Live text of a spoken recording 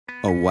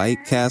a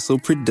White Castle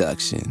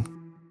production.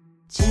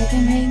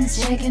 Chicken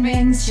rings, chicken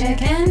rings,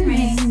 chicken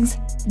rings.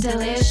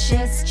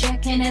 Delicious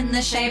chicken in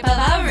the shape of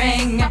a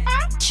ring.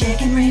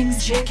 Chicken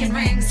rings, chicken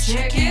rings,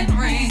 chicken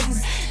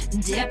rings.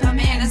 Dip them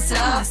in a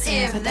sauce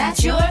if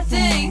that's your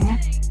thing.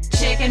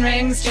 Chicken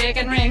rings,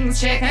 chicken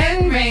rings,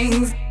 chicken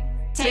rings.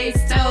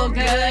 Taste so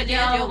good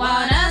you'll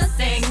wanna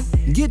sing.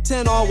 Get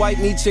 10 all-white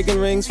meat chicken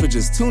rings for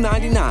just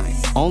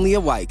 $2.99. Only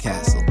at White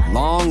Castle.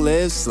 Long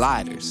live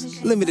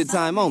Sliders. Limited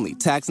time only.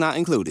 Tax not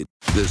included.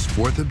 This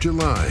 4th of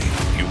July.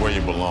 You're where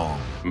you belong.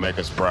 Make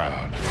us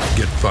proud.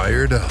 Get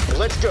fired up.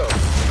 Let's go.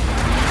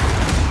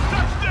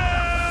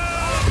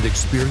 And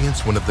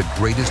experience one of the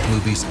greatest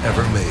movies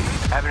ever made.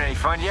 Having any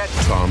fun yet?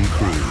 Tom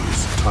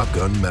Cruise. Top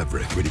Gun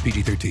Maverick. Rated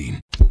PG-13.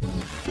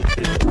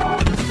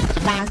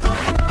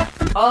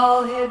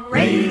 All Hit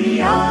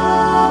Radio.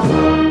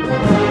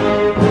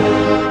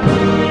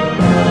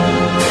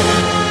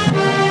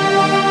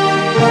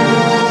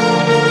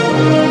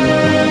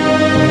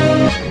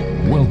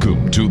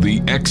 Welcome to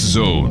the X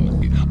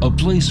Zone, a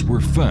place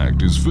where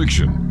fact is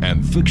fiction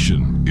and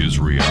fiction is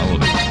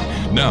reality.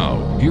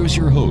 Now, here's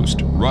your host,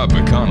 Rob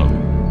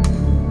McConnell.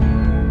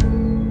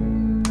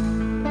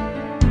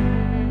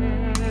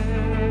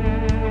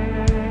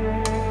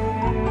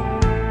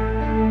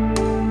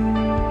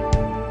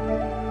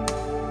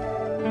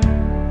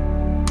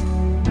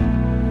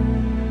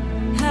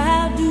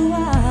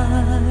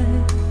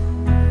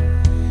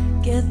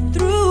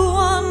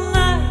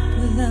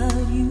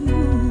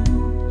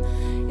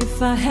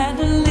 If I had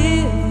to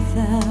live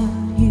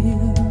without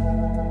you,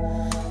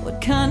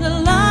 what kind of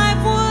life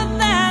would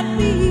that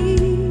be?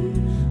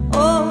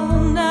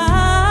 Oh,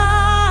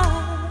 now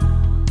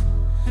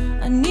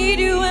I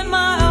need you in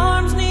my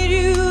arms, need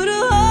you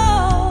to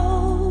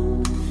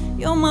hold.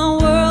 You're my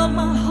world,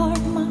 my heart,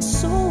 my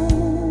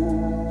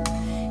soul.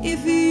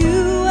 If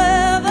you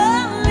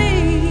ever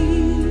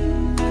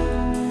leave,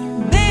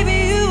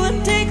 baby, you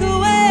would take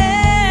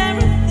away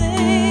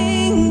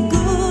everything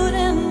good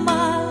in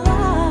my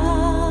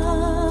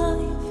life.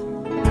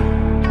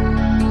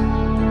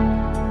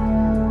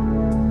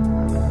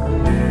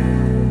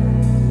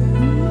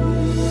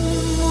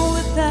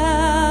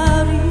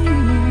 Without you.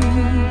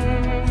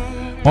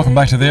 Welcome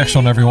back to the X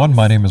Zone, everyone.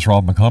 My name is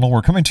Rob McConnell.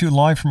 We're coming to you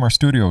live from our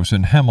studios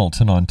in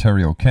Hamilton,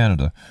 Ontario,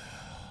 Canada,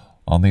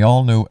 on the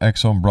all-new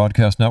X Zone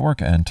Broadcast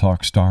Network and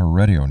Talkstar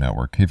Radio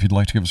Network. If you'd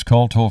like to give us a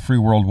call, toll-free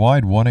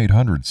worldwide,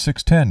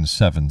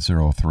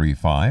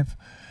 1-800-610-7035.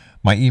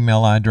 My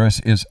email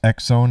address is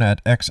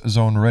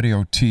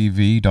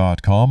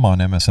xzone@xzoneradiotv.com,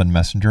 on MSN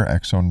Messenger,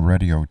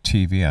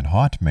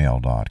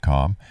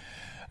 xzoneradiotv@hotmail.com,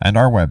 and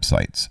our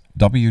websites,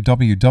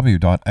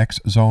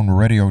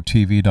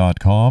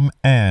 www.xzoneradiotv.com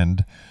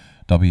and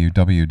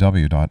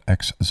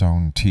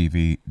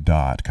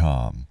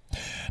www.xzonetv.com.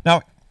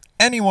 Now,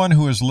 anyone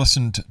who has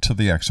listened to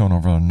the X Zone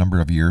over a number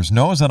of years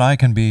knows that I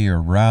can be a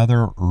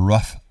rather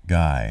rough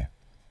guy.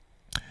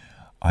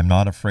 I'm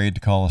not afraid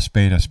to call a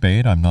spade a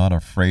spade. I'm not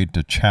afraid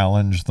to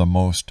challenge the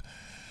most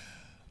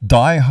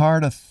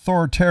die-hard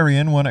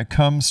authoritarian when it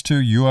comes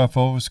to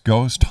UFOs,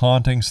 ghost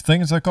hauntings,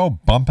 things that go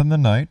bump in the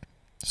night,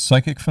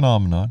 psychic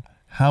phenomenon.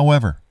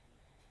 However,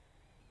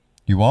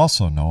 you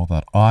also know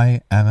that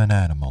I am an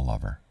animal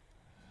lover,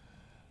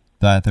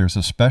 that there's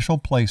a special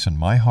place in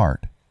my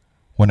heart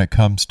when it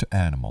comes to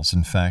animals.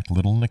 In fact,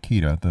 little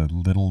Nikita, the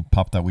little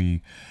pup that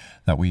we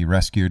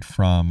rescued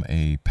from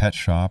a pet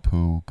shop,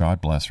 who,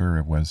 God bless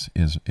her,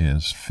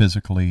 is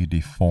physically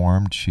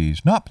deformed.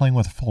 She's not playing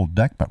with a full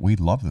deck, but we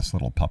love this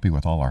little puppy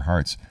with all our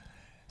hearts.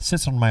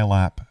 Sits on my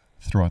lap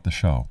throughout the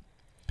show.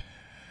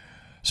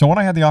 So when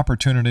I had the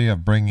opportunity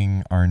of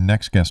bringing our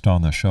next guest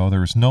on the show, there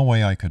was no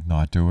way I could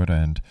not do it,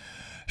 and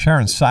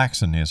SHARON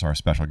is our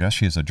special guest.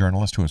 She is a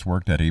journalist who has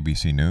worked at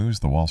ABC News,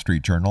 The Wall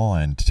Street Journal,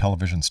 and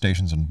television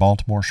stations in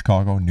Baltimore,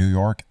 Chicago, New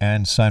York,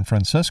 and San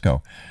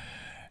Francisco.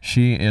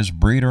 She is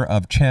breeder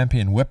of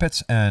champion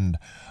Whippets and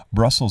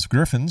Brussels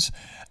Griffons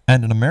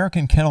and an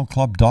American Kennel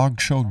Club dog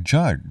show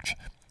judge.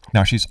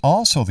 Now, she's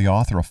also the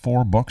author of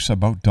 4 books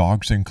about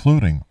dogs,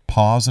 including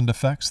Paws and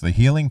Effects, The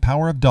Healing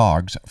Power of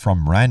Dogs,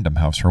 from Random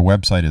House. Her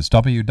website is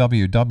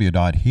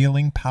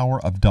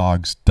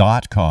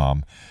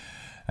www.healingpowerofdogs.com.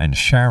 And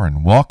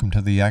SHARON, welcome to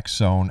the X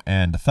Zone,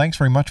 and thanks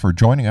very much for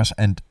joining us.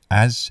 And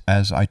as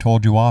I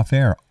told you off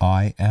air,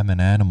 I am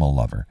an animal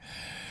lover.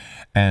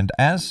 And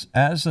as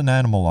an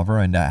animal lover,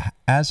 and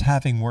as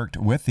having worked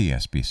with the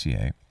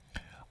SPCA,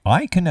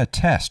 I can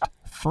attest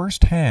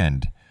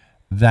firsthand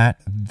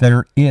that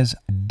there is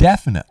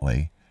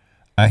definitely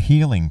a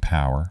healing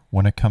power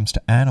when it comes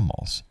to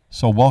animals.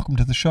 So welcome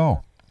to the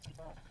show.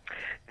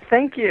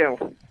 Thank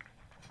you.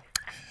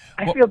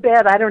 I feel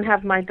bad. I don't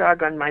have my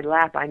dog on my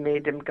lap. I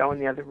made him go in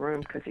the other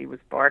room because he was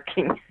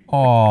barking.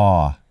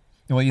 Aw.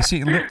 Well, you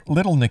see,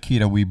 little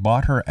Nikita, we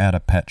bought her at a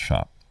pet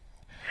shop.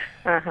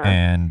 Uh-huh.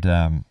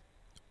 And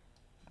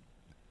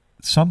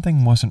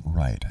something wasn't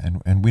right.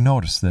 And we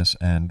noticed this.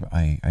 And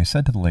I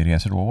said to the lady, I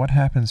said, well, what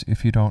happens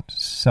if you don't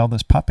sell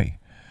this puppy?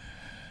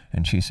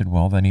 And she said,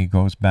 well, then he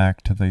goes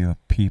back to the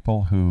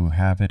people who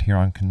have it here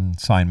on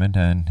consignment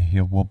and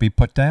he will be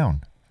put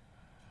down.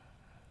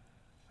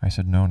 I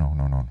said, no,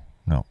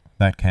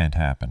 that can't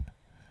happen.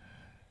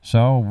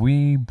 So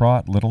we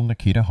brought little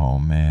Nikita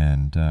home,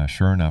 and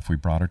sure enough, we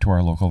brought her to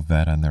our local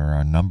vet, and there are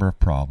a number of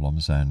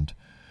problems, and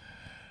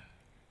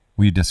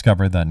we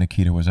discovered that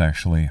Nikita was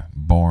actually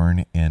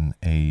born in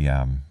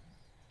a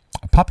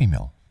puppy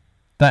mill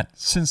that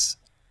since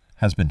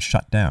has been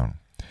shut down.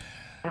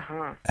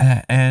 Uh-huh.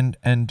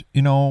 And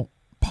you know,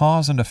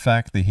 Paws and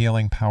Effect, the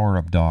healing power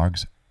of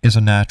dogs, is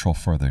a natural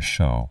for this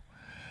show.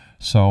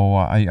 So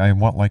I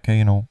want, like,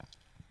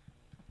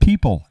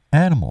 people,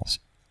 animals.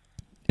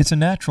 It's a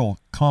natural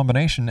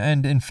combination,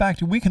 and in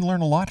fact, we can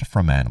learn a lot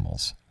from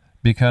animals,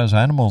 because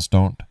animals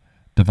don't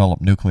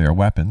develop nuclear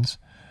weapons.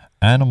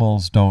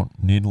 Animals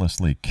don't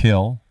needlessly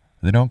kill.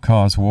 They don't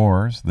cause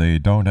wars. They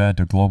don't add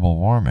to global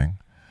warming.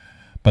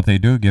 But they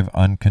do give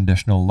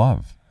unconditional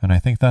love. And I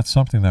think that's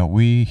something that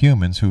we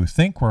humans who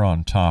think we're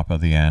on top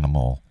of the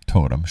animal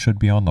totem should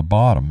be on the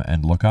bottom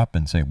and look up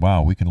and say,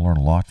 wow, we can learn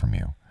a lot from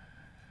you.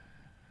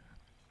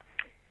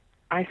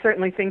 I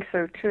certainly think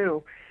so,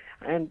 too.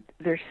 And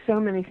there's so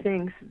many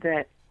things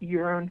that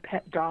your own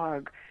pet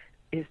dog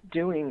is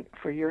doing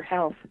for your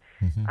health.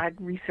 Mm-hmm. I've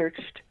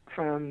researched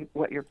from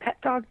what your pet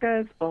dog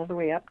does all the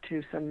way up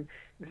to some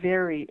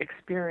very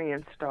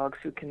experienced dogs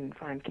who can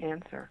find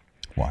cancer.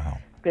 Wow.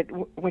 But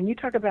when you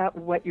talk about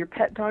what your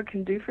pet dog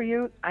can do for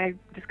you, I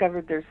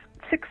discovered there's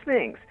 6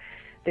 things.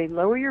 They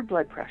lower your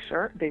blood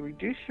pressure. They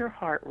reduce your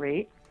heart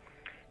rate.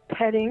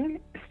 Petting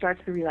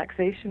starts the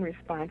relaxation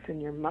response in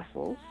your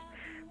muscles.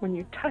 When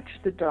you touch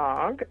the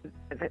dog,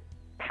 the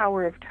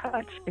power of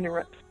touch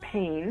interrupts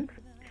pain,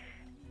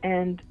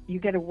 and you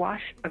get a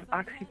wash of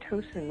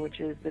oxytocin, which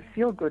is the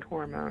feel-good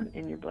hormone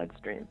in your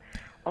bloodstream.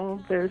 All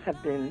of those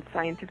have been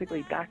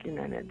scientifically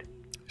documented.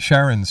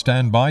 Sharon,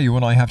 stand by. You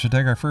and I have to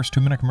take our first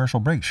 2-minute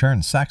commercial break.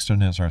 Sharon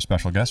SAKSON is our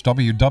special guest.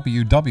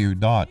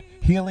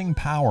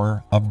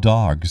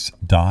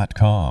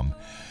 www.healingpowerofdogs.com.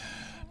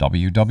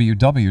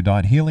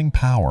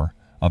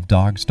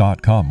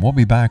 www.healingpowerofdogs.com. We'll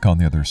be back on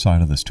the other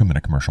side of this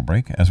 2-minute commercial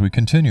break as we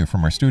continue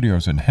from our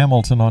studios in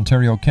Hamilton,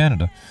 Ontario,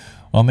 Canada,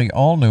 on the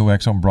all-new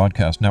X-Zone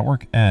Broadcast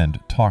Network and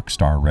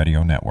Talkstar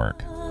Radio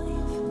Network.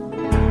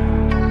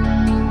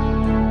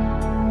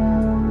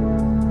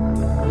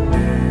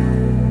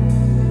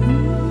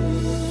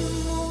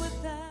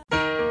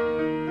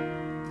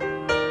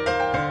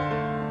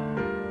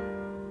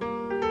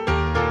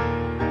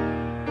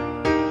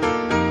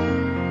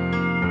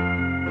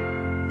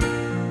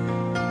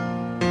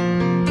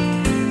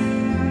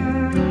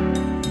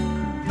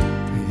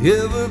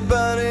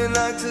 Everybody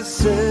likes a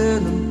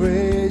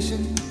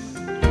celebration,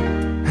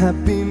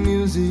 happy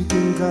music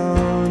and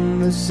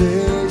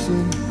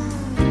conversation.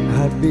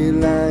 I'd be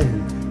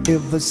lying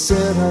if I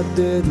said I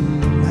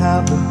didn't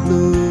have the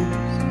blues.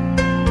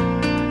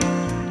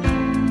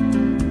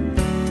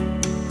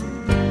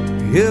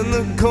 In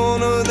the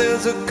corner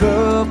there's a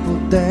couple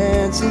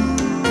dancing.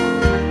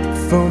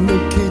 From the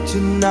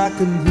kitchen I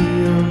can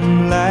hear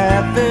them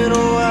laughing.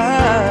 Oh,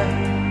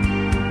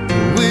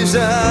 I wish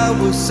I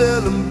was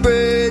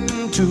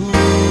celebrating too.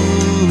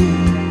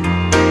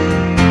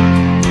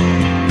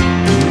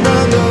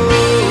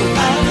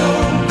 I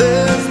know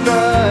this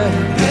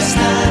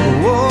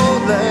night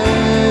won't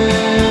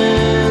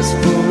last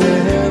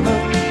forever.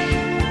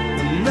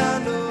 And I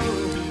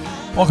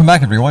know. Welcome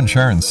back, everyone.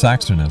 Sharon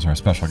SAKSON is our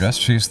special guest.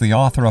 She's the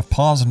author of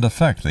Paws and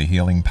Effect, the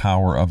healing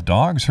power of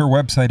dogs. Her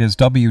website is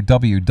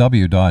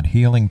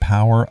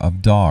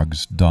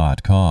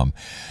www.healingpowerofdogs.com.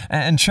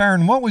 And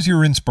Sharon, what was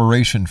your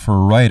inspiration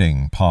for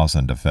writing Paws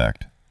and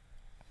Effect?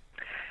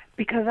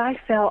 Because I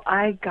felt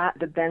I got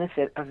the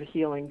benefit of a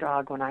healing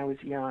dog when I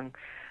was young.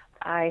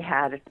 I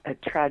had a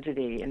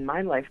tragedy in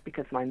my life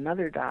because my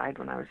mother died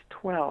when I was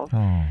 12.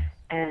 Oh.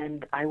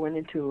 And I went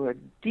into a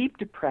deep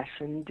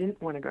depression,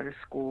 didn't want to go to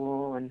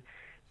school, and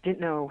didn't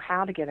know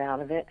how to get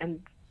out of it.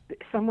 And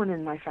someone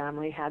in my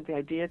family had the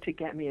idea to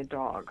get me a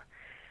dog.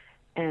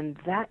 And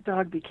that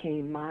dog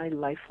became my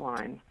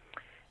lifeline.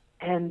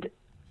 And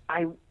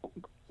I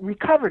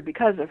recovered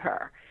because of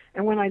her.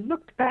 And when I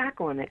looked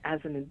back on it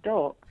as an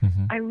adult,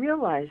 I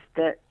realized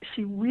that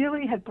she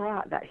really had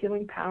brought that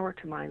healing power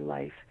to my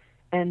life.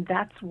 And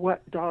that's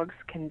what dogs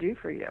can do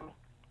for you.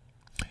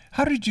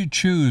 How did you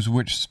choose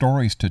which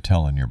stories to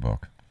tell in your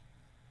book?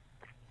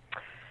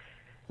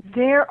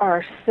 There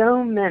are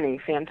so many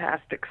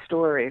fantastic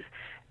stories.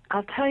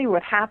 I'll tell you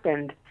what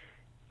happened.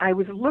 I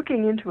was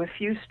looking into a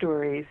few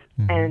stories,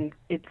 and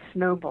it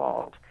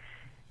snowballed.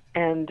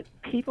 And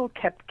people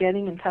kept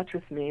getting in touch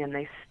with me, and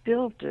they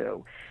still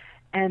do.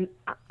 And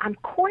I'm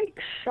quite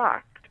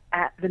shocked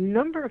at the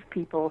number of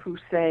people who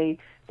say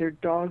their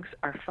dogs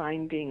are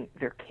finding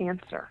their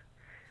cancer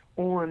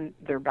on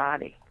their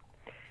body.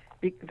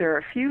 There are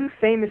a few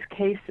famous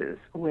cases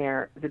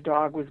where the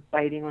dog was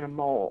biting on a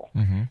mole,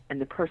 and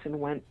the person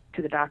went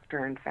to the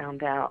doctor and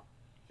found out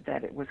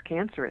that it was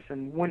cancerous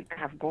and wouldn't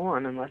have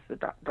gone unless the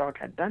dog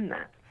had done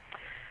that.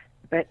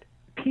 But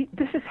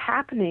this is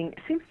happening,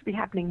 seems to be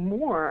happening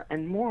more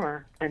and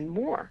more and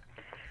more.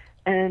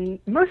 And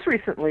most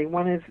recently,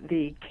 one of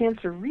the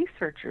cancer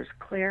researchers,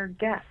 Claire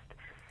Guest,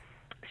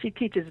 she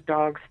teaches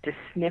dogs to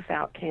sniff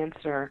out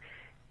cancer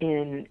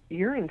in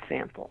urine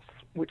samples,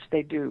 which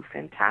they do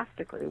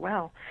fantastically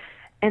well.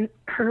 And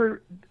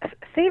her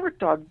favorite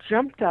dog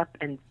jumped up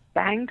and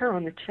banged her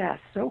on the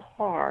chest so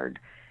hard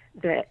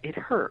that it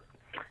hurt.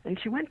 And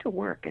she went to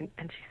work, and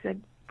she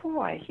said,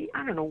 boy,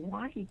 I don't know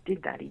why he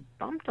did that. He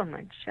bumped on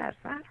my chest.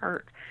 That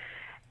hurt.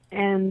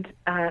 And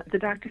the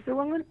doctor said,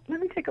 well, let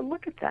me take a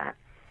look at that.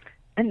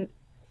 And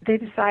they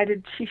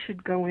decided she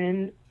should go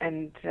in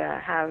and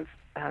have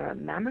a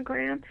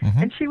mammogram,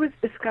 and she was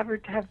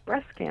discovered to have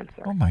breast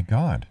cancer. Oh, my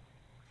God.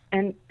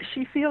 And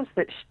she feels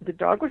that the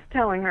dog was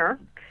telling her,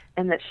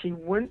 and that she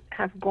wouldn't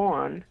have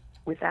gone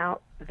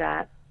without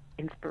that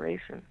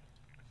inspiration.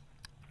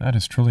 That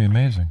is truly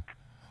amazing.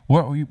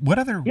 What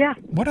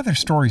other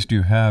stories do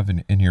you have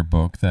in your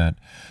book that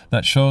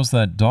shows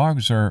that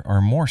dogs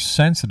are more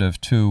sensitive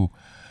to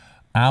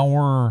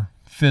our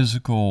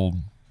physical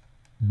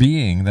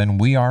being than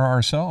we are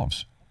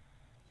ourselves?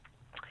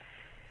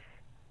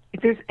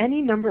 There's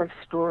any number of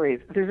stories.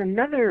 There's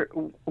another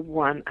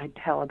one I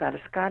tell about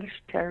a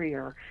Scottish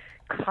Terrier,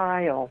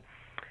 Kyle,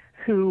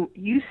 who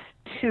used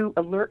to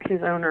alert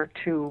his owner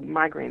to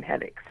migraine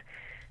headaches.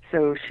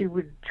 So she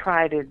would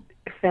try to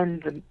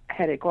fend the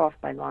headache off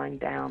by lying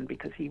down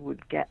because he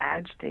would get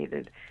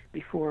agitated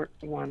before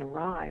one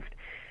arrived.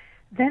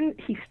 Then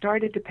he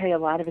started to pay a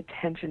lot of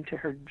attention to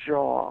her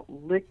jaw,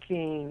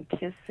 licking,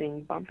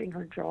 kissing, bumping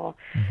her jaw.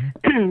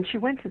 She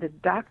went to the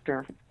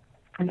doctor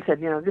and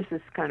said, this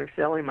is kind of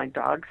silly. My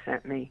dog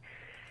sent me.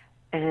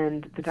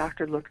 And the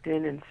doctor looked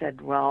in and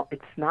said, well,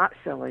 it's not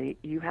silly.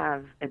 You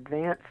have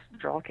advanced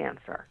jaw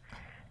cancer.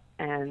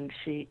 And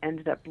she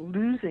ended up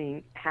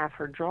losing half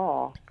her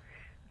jaw,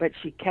 but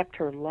she kept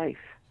her life.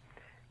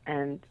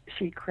 And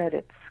she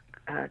credits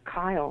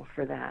Kyle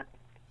for that.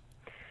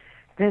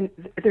 Then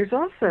there's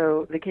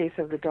also the case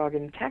of the dog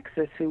in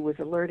Texas who was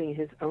alerting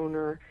his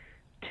owner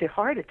to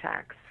heart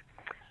attacks.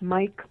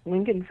 Mike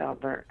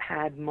Lingenfelder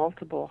had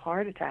multiple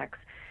heart attacks,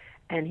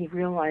 and he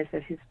realized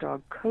that his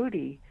dog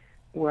Cody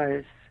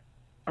was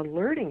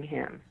alerting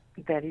him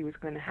that he was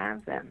going to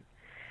have them.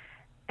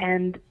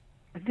 And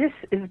this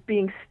is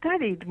being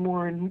studied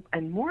more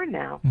and more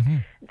now.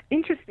 The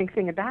interesting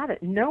thing about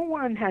it, no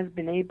one has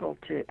been able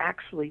to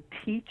actually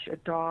teach a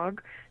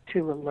dog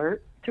to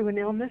alert to an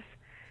illness,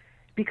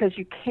 because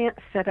you can't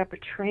set up a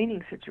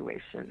training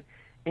situation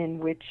in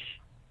which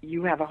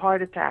you have a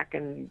heart attack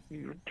and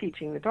you're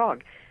teaching the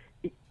dog.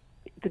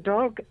 The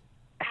dog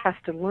has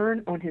to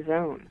learn on his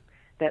own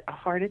that a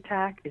heart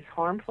attack is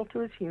harmful to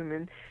his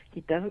human.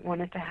 He doesn't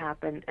want it to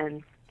happen,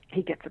 and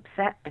he gets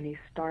upset and he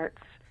starts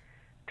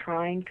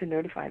trying to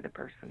notify the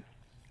person.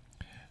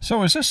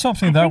 So is this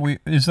something that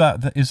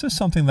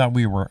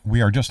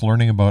we are just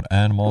learning about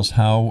animals,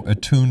 how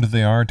attuned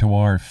they are to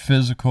our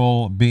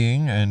physical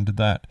being, and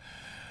that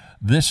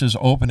this is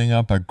opening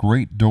up a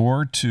great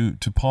door to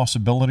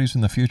possibilities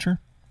in the future?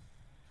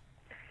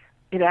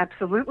 It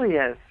absolutely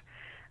is.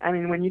 I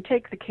mean, when you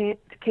take the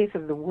case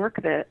of the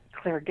work that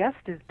Claire Guest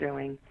is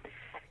doing,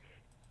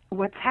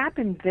 what's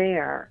happened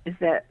there is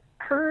that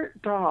her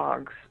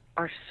dogs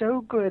are so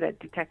good at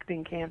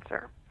detecting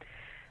cancer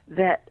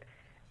that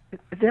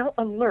they'll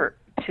alert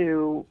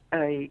to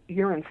a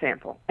urine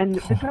sample. And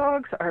the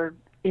dogs are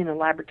in a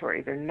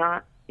laboratory. They're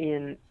not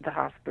in the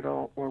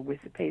hospital or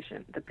with the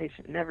patient. The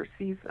patient never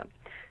sees them.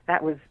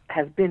 That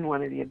has been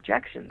one of the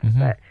objections,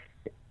 but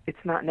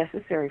it's not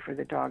necessary for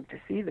the dog to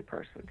see the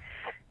person.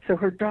 So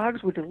her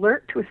dogs would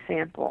alert to a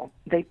sample.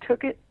 They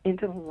took it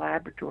into the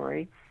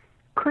laboratory,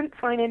 couldn't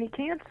find any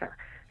cancer.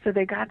 So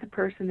they got the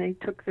person, they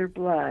took their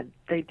blood,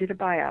 they did a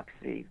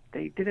biopsy,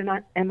 they did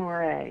an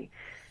MRA,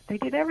 they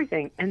did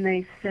everything. And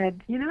they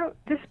said,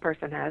 this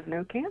person has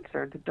no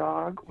cancer. The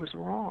dog was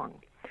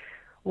wrong.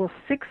 Well,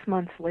 6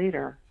 months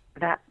later,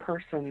 that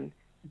person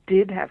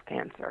did have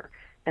cancer,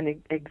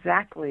 and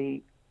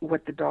exactly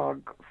what the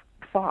dog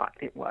thought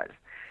it was,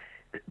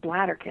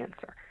 bladder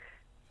cancer.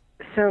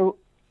 So,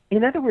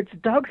 in other words,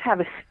 dogs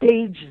have a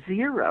stage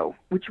 0,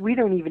 which we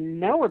don't even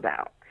know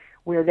about,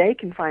 where they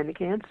can find the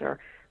cancer,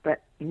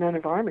 but none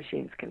of our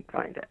machines can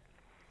find it.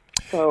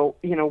 So,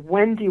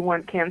 when do you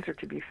want cancer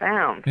to be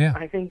found? Yeah.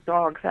 I think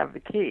dogs have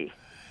the key.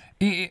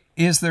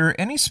 Is there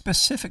any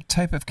specific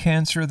type of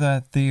cancer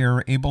that they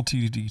are able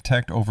to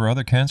detect over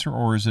other cancer,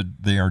 or is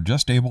it they are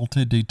just able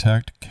to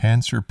detect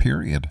cancer,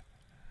 period?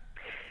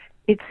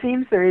 It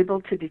seems they're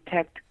able to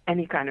detect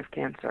any kind of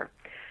cancer.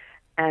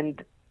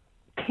 And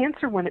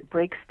cancer, when it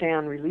breaks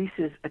down,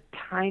 releases a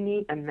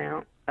tiny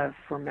amount of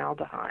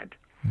formaldehyde.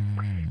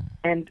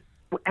 And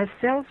as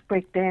cells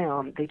break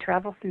down, they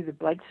travel through the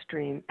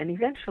bloodstream, and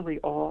eventually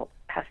all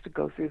has to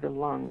go through the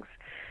lungs.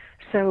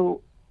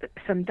 So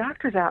some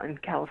doctors out in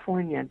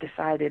California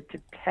decided to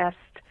test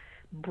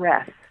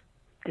breath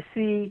to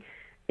see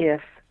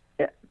if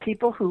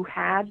people who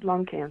had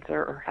lung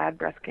cancer or had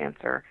breast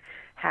cancer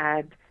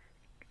had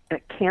a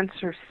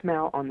cancer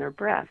smell on their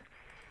breath.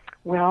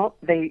 Well,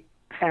 they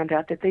found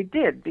out that they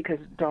did, because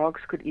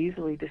dogs could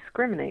easily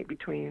discriminate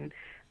between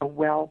a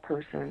well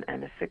person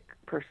and a sick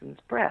person's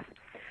breath.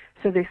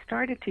 So they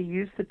started to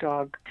use the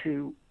dog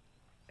to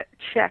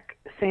check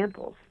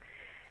samples.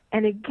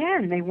 And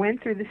again, they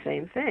went through the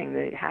same thing.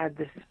 They had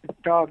this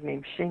dog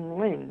named Xing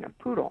Ling, a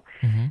poodle,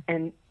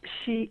 and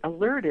she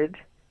alerted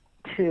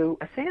to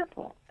a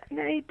sample. And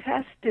they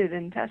tested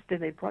and tested.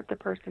 They brought the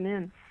person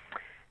in.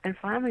 And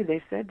finally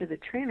they said to the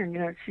trainer, you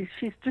know,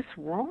 she's just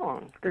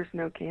wrong. There's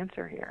no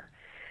cancer here.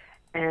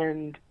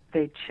 And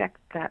they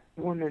checked that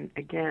woman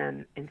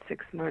again in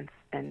 6 months,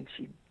 and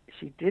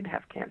she did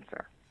have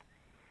cancer.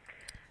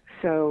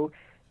 So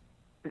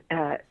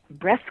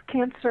breast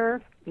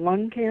cancer,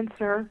 lung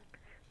cancer,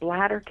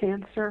 bladder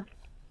cancer,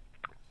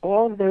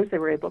 all of those they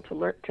were able to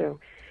alert to.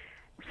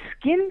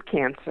 Skin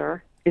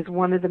cancer is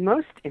one of the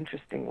most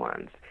interesting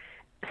ones.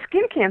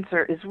 Skin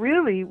cancer is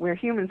really where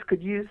humans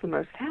could use the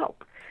most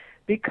help,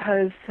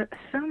 because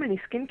so many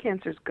skin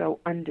cancers go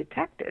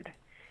undetected.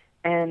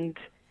 And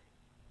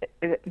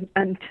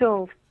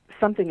until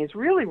something is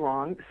really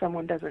wrong,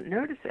 someone doesn't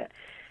notice it.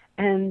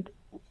 And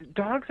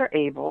dogs are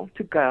able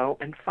to go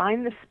and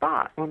find the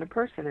spot on a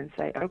person and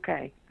say,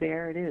 okay,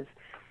 there it is.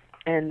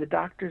 And the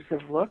doctors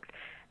have looked,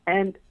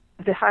 and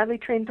the highly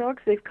trained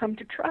dogs they've come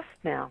to trust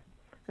now.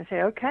 They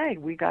say, okay,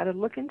 we got to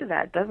look into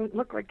that. It doesn't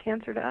look like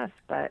cancer to us,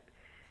 but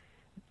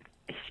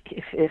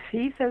if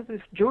he says,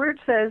 if George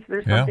says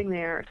there's something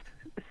there,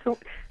 so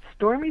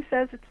Stormy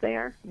says it's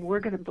there, we're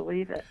going to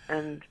believe it.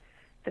 And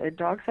the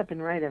dogs have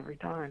been right every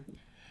time.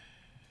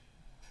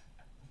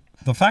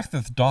 The fact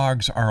that the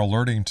dogs are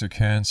alerting to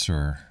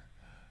cancer,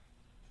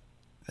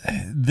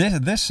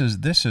 this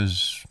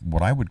is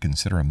what I would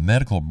consider a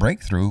medical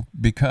breakthrough,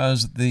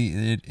 because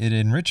it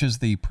enriches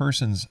the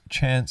person's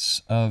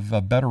chance of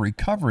a better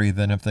recovery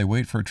than if they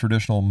wait for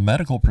traditional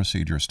medical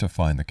procedures to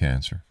find the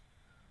cancer.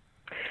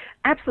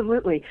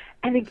 Absolutely.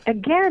 And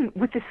again,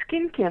 with the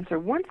skin cancer,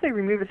 once they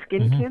remove a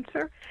skin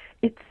cancer,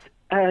 it's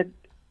a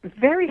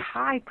very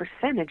high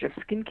percentage of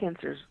skin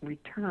cancers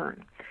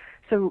return.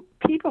 So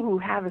people who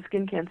have a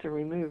skin cancer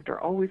removed are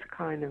always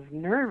kind of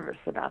nervous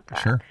about that.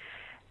 Sure.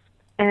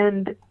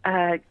 And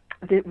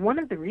one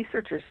of the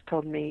researchers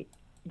told me,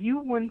 you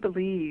wouldn't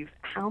believe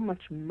how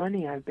much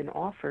money I've been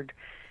offered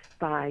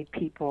by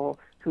people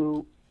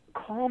who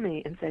call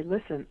me and say,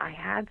 listen, I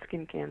had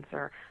skin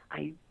cancer.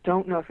 I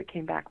don't know if it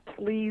came back.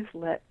 Please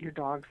let your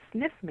dog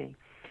sniff me.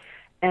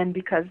 And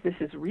because this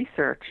is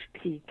research,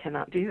 he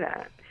cannot do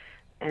that.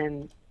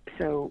 And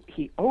so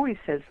he always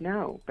says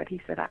no. But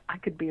he said, I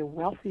could be a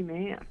wealthy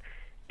man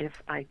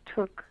if I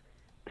took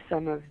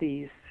some of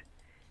these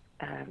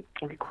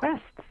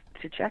requests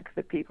to check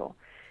the people.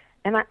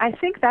 And I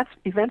think that's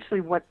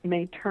eventually what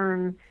may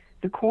turn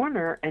the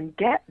corner and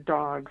get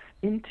dogs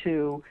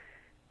into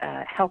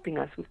helping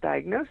us with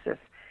diagnosis,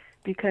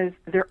 because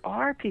there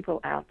are people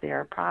out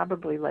there,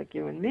 probably like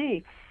you and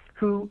me,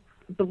 who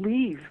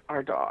believe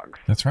our dogs.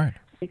 That's right.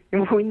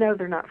 We know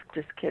they're not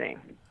just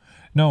kidding.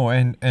 No,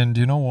 and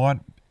you know what?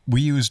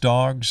 We use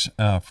dogs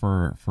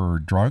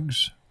for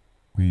drugs.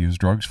 We use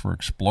drugs for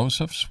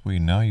explosives. We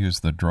now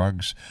use the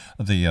dogs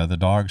at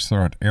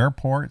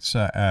airports,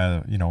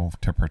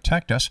 to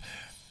protect us.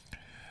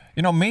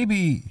 You know,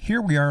 maybe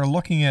here we are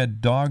looking at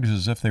dogs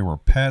as if they were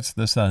pets,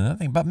 this, that, and that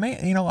thing. But,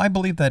 I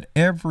believe that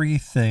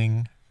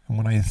everything, and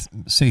when I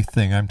say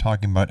thing, I'm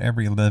talking about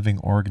every living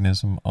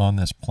organism on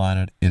this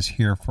planet is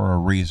here for a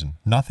reason.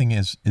 Nothing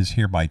is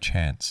here by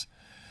chance.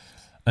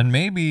 And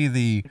maybe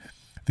the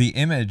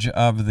image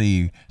of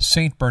the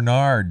St.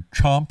 Bernard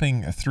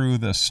chomping through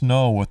the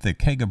snow with the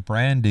keg of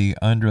brandy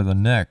under the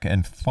neck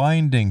and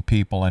finding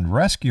people and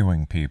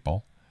rescuing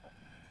people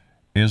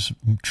is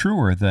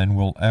truer than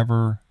we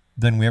ever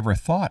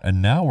thought.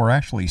 And now we're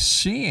actually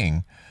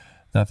seeing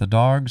that the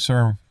dogs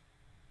are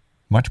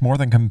much more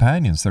than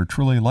companions. They're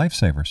truly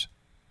lifesavers.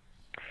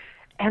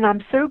 And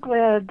I'm so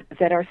glad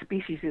that our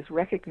species is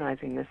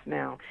recognizing this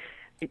now.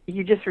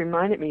 You just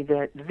reminded me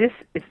that this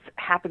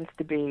happens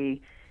to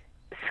be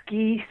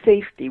Ski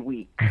Safety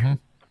Week.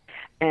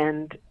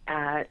 And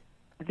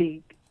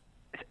the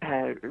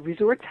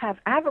resorts have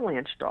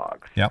avalanche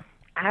dogs. Yep.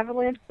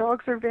 Avalanche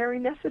dogs are very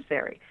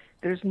necessary.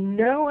 There's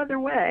no other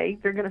way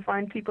they're going to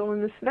find people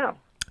in the snow.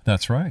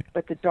 That's right.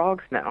 But the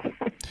dogs know.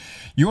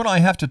 You and I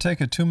have to take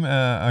a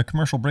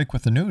commercial break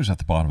with the news at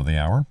the bottom of the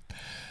hour.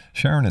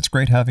 Sharon, it's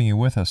great having you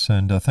with us,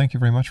 and thank you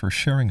very much for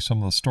sharing some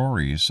of the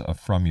stories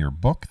from your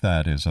book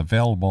that is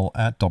available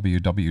at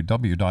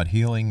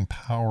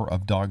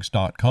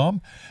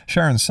www.healingpowerofdogs.com.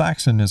 Sharon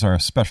SAKSON is our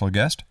special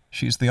guest.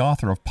 She's the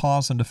author of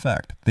Paws and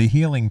Effect, The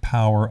Healing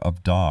Power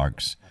of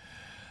Dogs.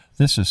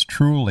 This is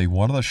truly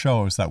one of the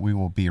shows that we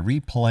will be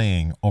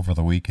replaying over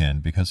the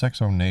weekend, because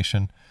X-Zone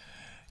Nation,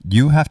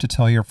 you have to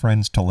tell your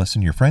friends to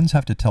listen. Your friends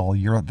have to tell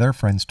their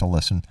friends to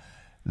listen.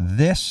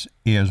 This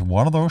is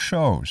one of those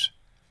shows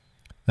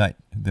that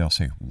they'll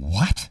say,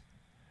 what?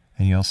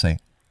 And you'll say,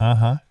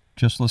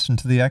 just listen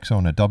to the X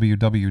Zone at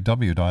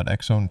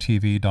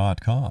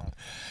www.xzonetv.com.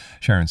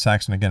 Sharon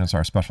Saxon again is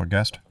our special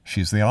guest.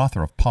 She's the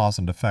author of Paws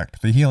and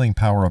Effect, The Healing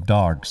Power of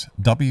Dogs,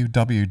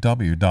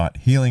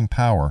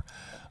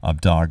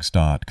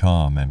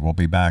 www.healingpowerofdogs.com. And we'll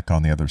be back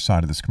on the other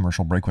side of this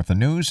commercial break with the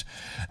news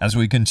as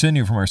we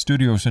continue from our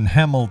studios in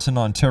Hamilton,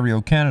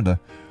 Ontario, Canada,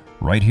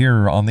 right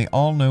here on the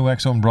all-new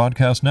X Zone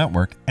Broadcast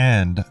Network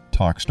and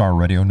Talkstar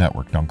Radio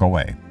Network. Don't go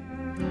away.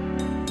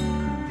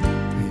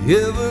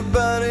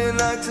 Everybody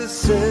likes a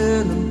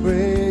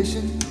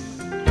celebration,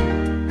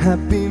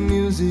 happy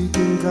music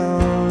and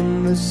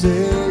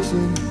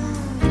conversation.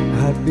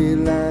 I'd be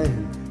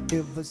lying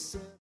if I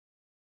said.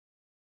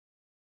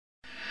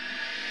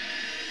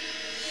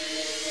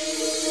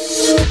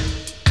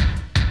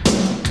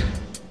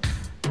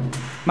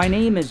 My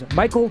name is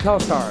Michael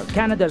Telstar,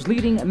 Canada's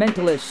leading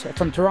mentalist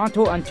from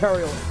Toronto,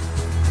 Ontario.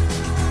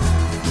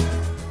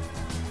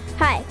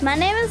 Hi, my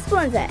name is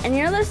Splenda, and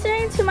you're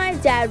listening to my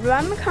dad,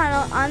 Rob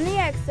McConnell, on the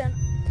X Zone.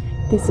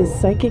 This is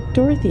Psychic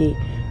Dorothy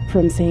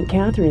from St.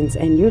 Catharines,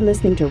 and you're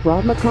listening to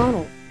Rob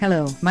McConnell.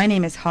 Hello, my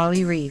name is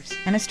Holly Reeves,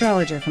 an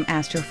astrologer from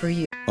Astro For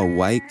You. A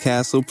White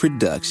Castle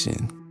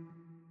production.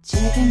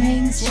 Chicken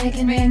rings,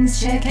 chicken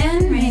rings,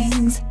 chicken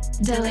rings.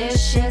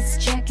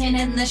 Delicious chicken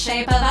in the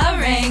shape of a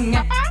ring.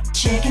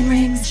 Chicken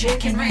rings,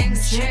 chicken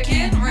rings,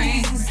 chicken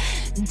rings.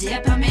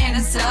 Dip them in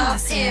a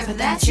sauce if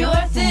that's your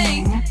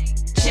thing.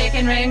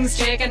 Chicken rings,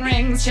 chicken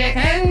rings,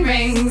 chicken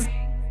rings.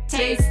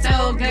 Taste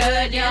so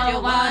good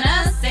you'll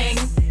wanna sing.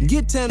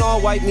 Get 10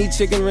 all-white meat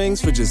chicken rings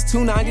for just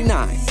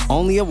 $2.99.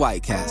 Only at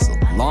White Castle.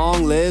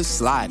 Long live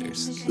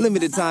sliders.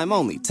 Limited time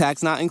only.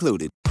 Tax not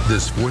included.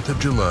 This 4th of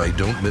July,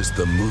 don't miss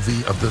the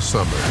movie of the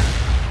summer.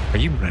 Are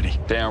you ready?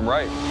 Damn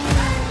right.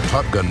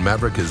 Top Gun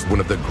Maverick is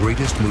one of the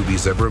greatest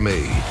movies ever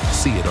made.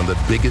 See it on the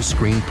biggest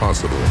screen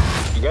possible.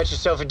 You got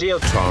yourself a deal.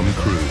 Tom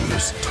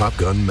Cruise, Top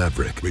Gun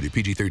Maverick, rated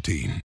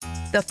PG-13.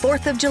 The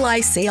 4th of July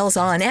sale's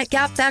on at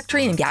Gap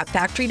Factory and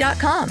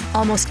GapFactory.com.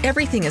 Almost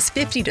everything is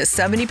 50 to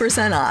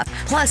 70% off.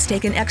 Plus,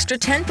 take an extra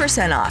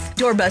 10% off.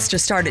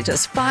 Doorbusters start at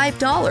just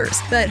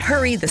 $5. But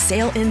hurry, the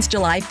sale ends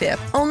July 5th.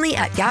 Only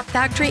at Gap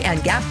Factory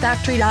and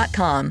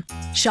GapFactory.com.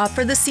 Shop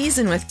for the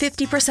season with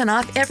 50%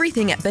 off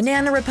everything at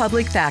Banana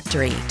Republic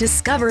Factory.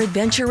 Discover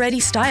adventure-ready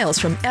styles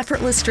from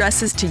effortless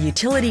dresses to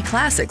utility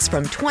classics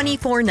from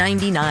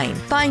 $24.99.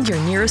 Find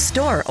your nearest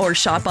store or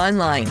shop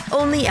online.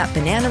 Only at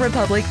Banana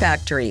Republic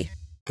Factory.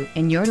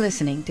 And you're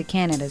listening to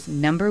Canada's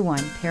 #1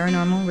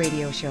 paranormal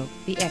radio show,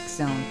 The X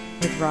Zone,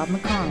 with Rob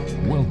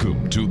McConnell.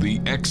 Welcome to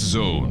The X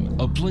Zone,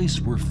 a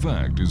place where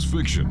fact is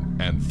fiction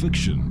and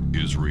fiction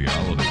is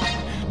reality.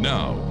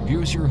 Now,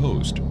 here's your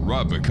host,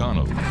 Rob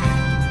McConnell.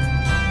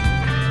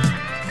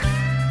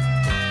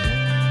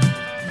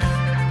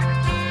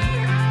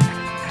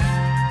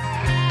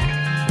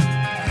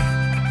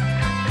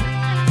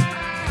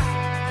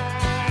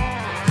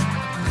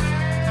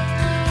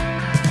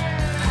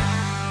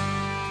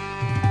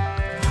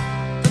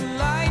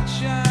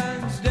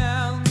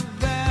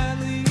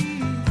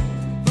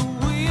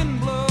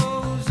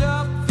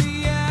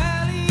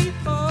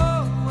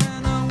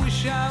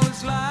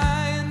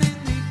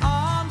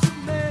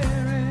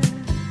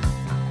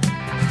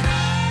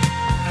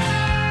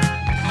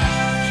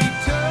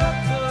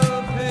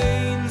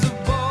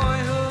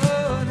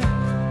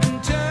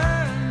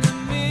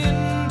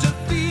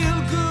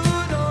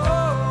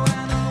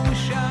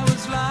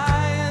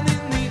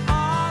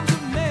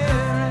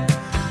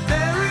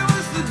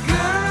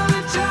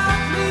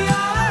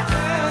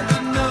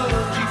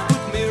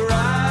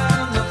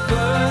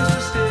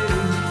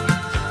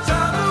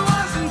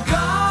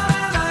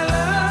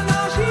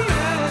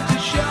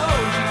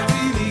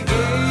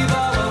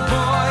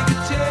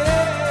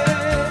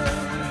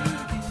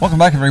 Welcome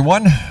back,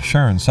 everyone.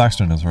 Sharon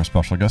Saxon is our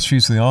special guest.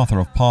 She's the author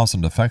of Paws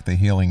and Effect, The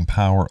Healing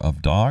Power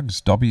of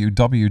Dogs.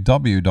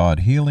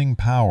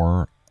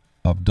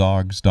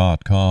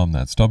 www.healingpowerofdogs.com.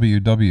 That's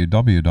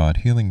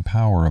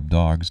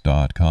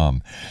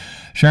www.healingpowerofdogs.com.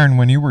 Sharon,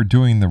 when you were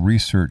doing the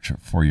research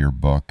for your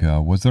book,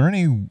 was there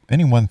any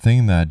one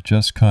thing that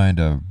just kind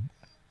of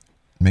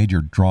made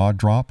your jaw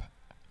drop?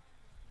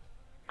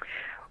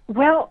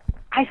 Well,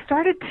 I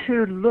started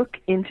to look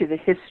into the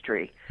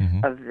history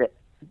of the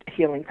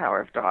healing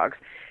power of dogs,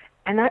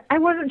 and I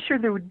wasn't sure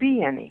there would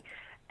be any.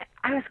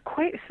 I was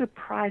quite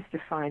surprised to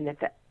find that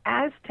the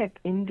Aztec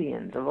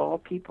Indians, of all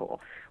people,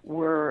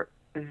 were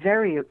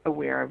very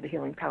aware of the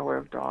healing power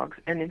of dogs,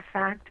 and in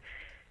fact,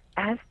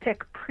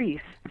 Aztec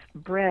priests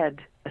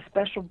bred a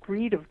special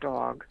breed of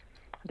dog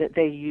that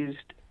they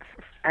used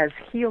as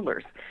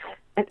healers.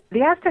 And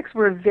the Aztecs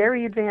were a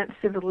very advanced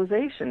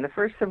civilization, the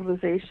first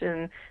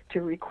civilization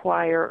to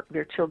require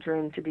their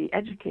children to be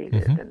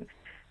educated, and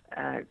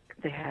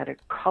they had a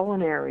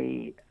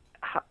culinary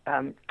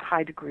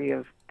high degree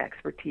of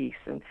expertise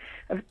and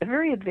a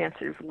very advanced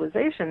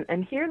civilization.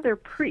 And here their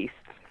priests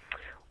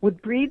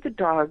would breed the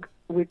dog,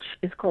 which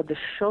is called the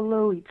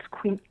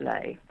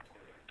Xoloitzcuintle.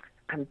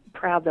 I'm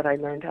proud that I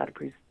learned how to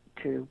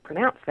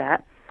pronounce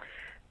that,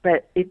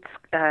 but it's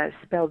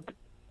spelled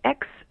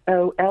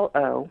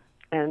Xoloitzcuintle.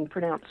 and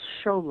pronounced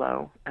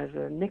Sholo as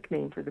a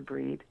nickname for the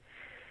breed.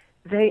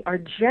 They are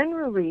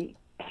generally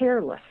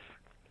hairless.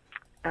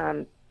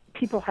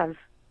 People have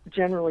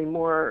generally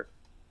more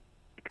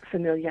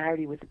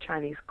familiarity with the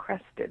Chinese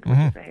crested, which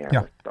is a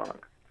hairless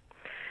dog.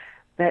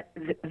 But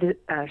the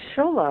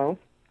Sholo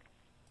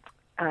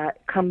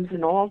comes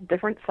in all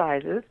different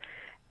sizes,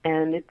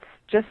 and it's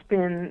just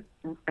been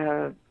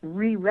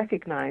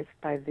re-recognized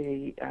by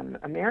the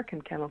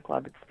American Kennel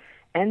Club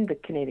and the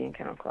Canadian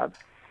Kennel Club.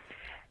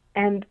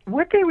 And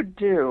what they would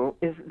do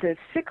is the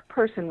sick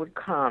person would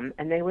come,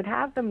 and they would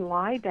have them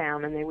lie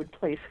down, and they would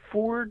place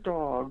 4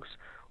 dogs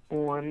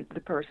on the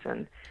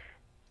person,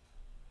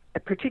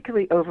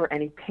 particularly over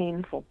any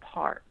painful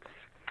parts.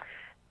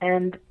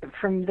 And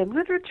from the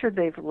literature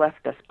they've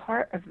left us,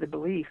 part of the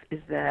belief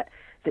is that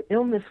the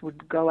illness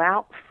would go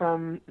out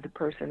from the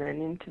person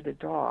and into the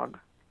dog.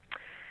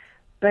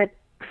 But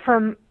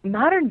from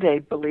modern-day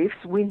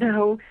beliefs, we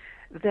know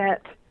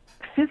that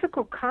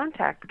physical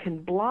contact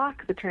can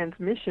block the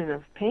transmission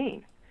of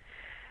pain.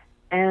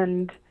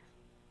 And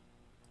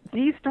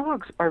these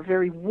dogs are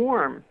very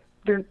warm.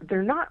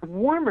 They're not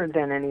warmer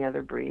than any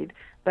other breed,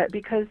 but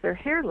because they're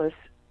hairless,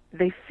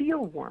 they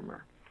feel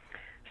warmer.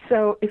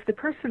 So if the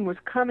person was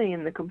coming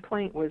and the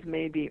complaint was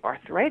maybe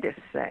arthritis,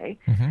 say,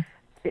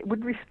 it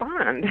would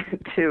respond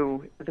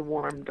to the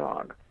warm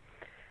dog.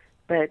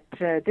 But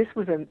this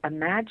was a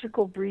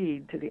magical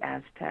breed to the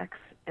Aztecs,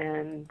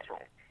 and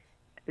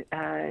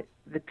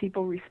the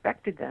people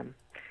respected them.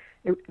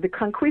 The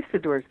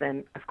conquistadors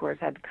then, of course,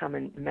 had to come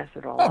and mess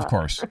it all up. Of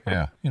course,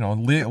 yeah.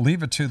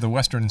 Leave it to the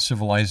Western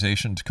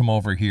civilization to come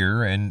over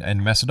here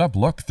and mess it up.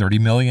 Look, 30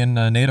 million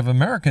Native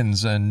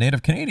Americans and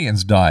Native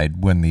Canadians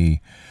died when the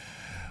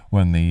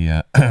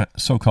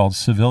so-called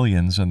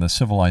civilians and the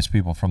civilized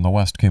people from the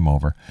West came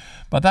over.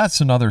 But that's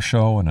another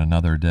show and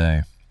another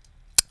day.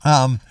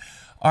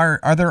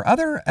 Are there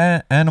other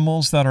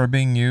animals that are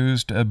being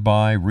used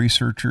by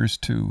researchers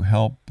to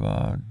help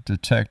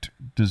detect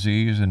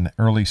disease in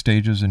early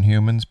stages in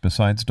humans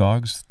besides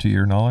dogs, to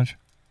your knowledge?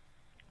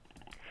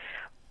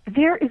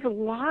 There is a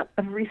lot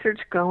of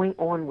research going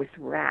on with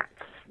rats.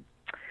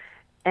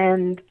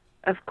 And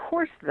of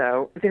course,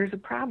 though, there's a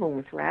problem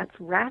with rats.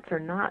 Rats are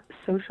not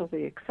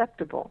socially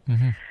acceptable.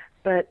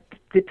 But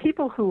the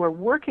people who are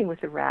working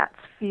with the rats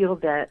feel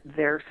that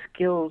their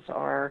skills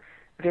are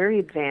very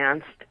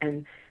advanced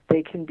and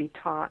they can be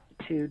taught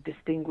to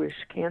distinguish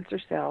cancer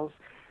cells.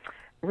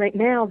 Right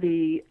now,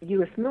 the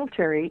U.S.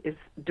 military is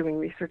doing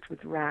research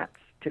with rats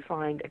to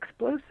find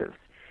explosives,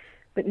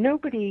 but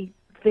nobody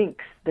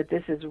thinks that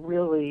this is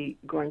really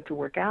going to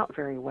work out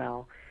very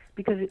well,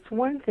 because it's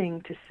one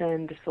thing to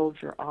send a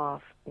soldier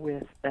off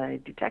with a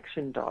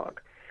detection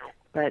dog,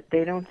 but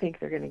they don't think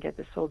they're going to get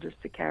the soldiers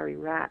to carry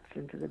rats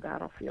into the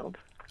battlefield.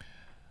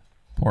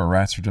 Poor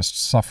rats are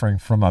just suffering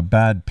from a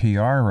bad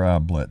PR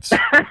blitz.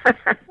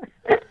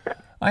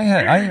 I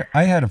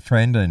had a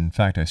friend, in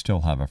fact, I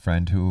still have a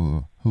friend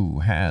who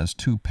has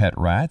 2 pet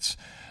rats,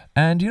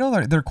 and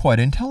they're quite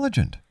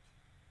intelligent.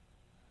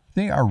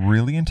 They are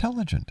really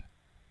intelligent.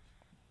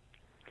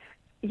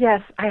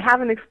 Yes, I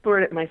haven't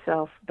explored it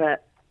myself,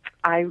 but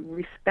I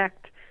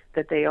respect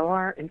that they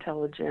are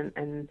intelligent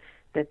and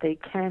that they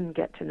can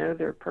get to know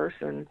their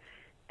person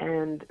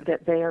and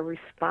that they are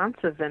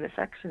responsive and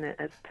affectionate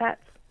as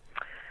pets.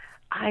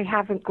 I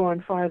haven't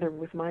gone farther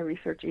with my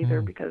research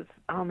either because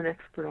I'm an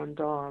expert on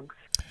dogs.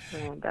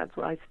 So that's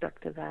why I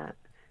stuck to that.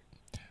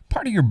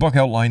 Part of your book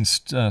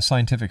outlines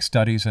scientific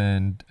studies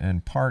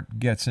and part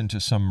gets into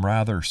some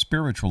rather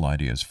spiritual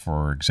ideas.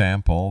 For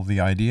example, the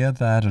idea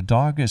that a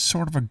dog is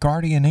sort of a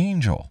guardian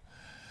angel.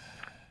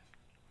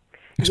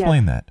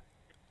 Explain that.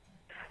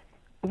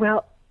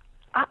 Well,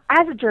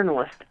 as a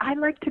journalist, I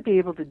like to be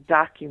able to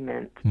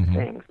document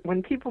things.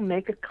 When people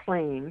make a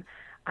claim,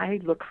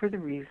 I look for the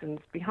reasons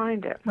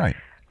behind it. Right.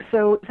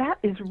 So that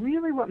is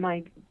really what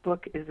my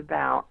book is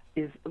about,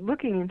 is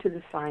looking into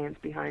the science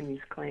behind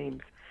these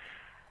claims.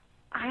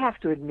 I have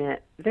to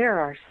admit, there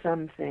are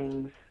some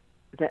things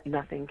that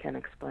nothing can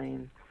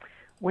explain.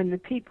 When the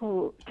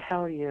people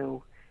tell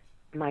you,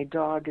 my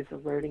dog is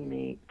alerting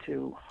me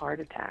to heart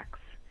attacks,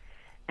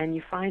 and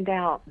you find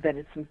out that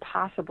it's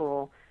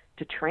impossible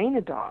to train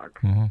a dog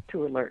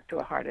to alert to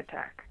a heart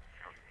attack,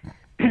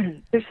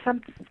 there's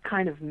some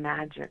kind of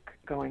magic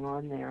going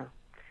on there.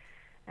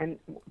 And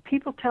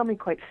people tell me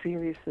quite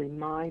seriously,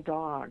 my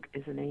dog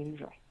is an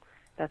angel.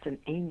 That's an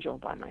angel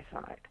by my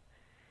side.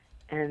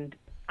 And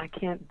I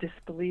can't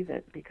disbelieve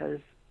it because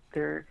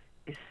there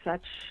is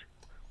such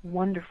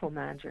wonderful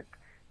magic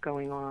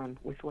going on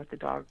with what the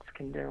dogs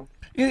can do.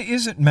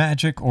 Is it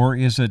magic, or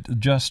is it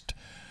just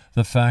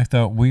the fact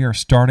that we are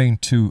starting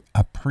to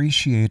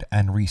appreciate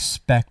and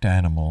respect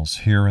animals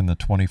here in the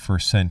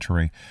 21st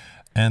century,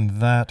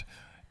 and that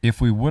if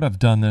we would have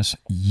done this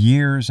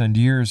years and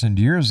years and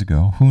years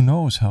ago, who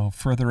knows how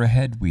further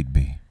ahead we'd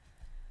be?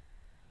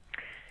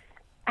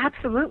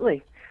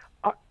 Absolutely.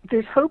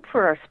 There's hope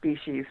for our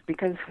species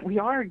because we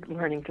are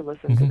learning to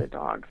listen to the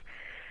dogs.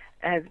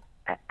 As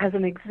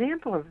an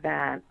example of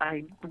that,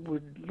 I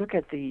would look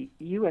at the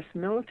U.S.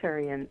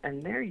 military and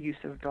their use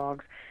of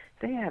dogs.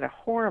 they had a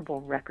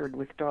horrible record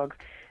with dogs.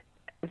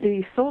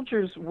 The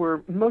soldiers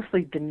were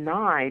mostly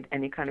denied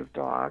any kind of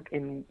dog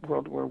in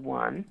World War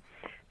I.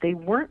 They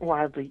weren't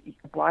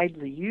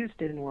widely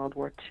used in World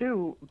War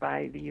II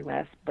by the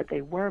U.S., but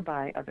they were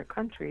by other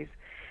countries.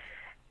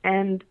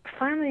 And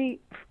finally,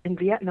 in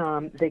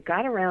Vietnam, they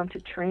got around to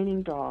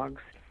training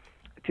dogs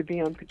to be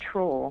on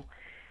patrol,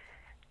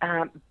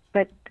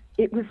 but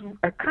it was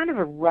a kind of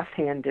a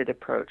rough-handed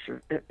approach,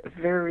 a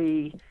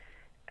very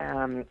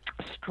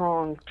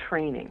strong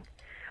training.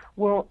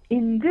 Well,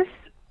 in this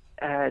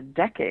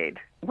decade,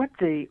 what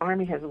the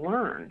Army has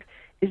learned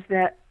is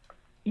that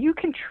you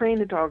can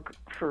train a dog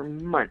for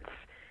months.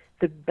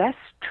 The best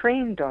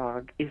trained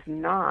dog is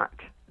not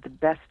the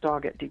best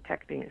dog at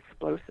detecting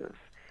explosives.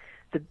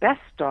 The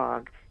best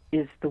dog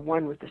is the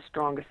one with the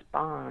strongest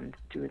bond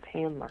to its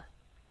handler.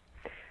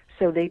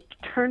 So they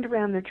turned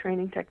around their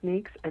training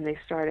techniques and they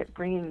started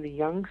bringing the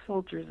young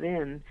soldiers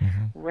in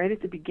right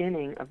at the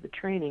beginning of the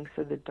training,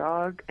 so the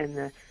dog and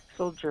the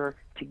soldier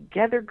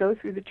together go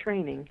through the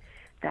training.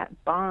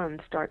 That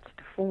bond starts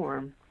to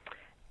form,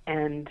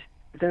 and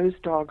those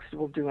dogs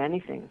will do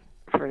anything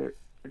for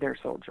their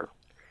soldier.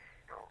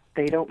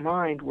 They don't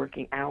mind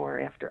working hour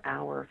after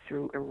hour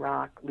through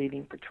Iraq,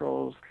 leading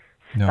patrols,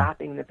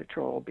 stopping the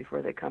patrol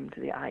before they come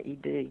to the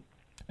IED.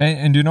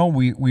 And you know,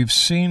 we've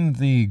seen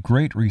the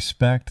great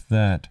respect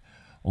that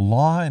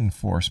law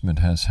enforcement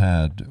has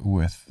had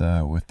with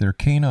their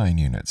canine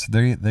units.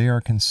 They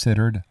are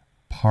considered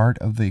part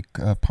of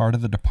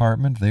the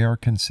department. They are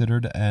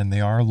considered, and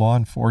they are law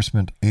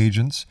enforcement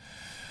agents.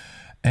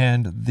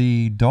 And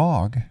the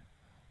dog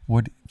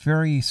would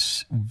very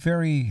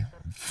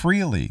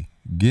freely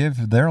give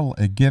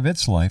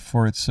its life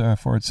for its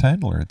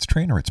handler, its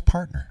trainer, its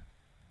partner.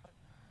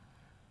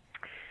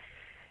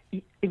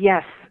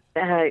 Yes,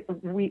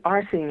 we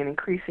are seeing an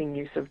increasing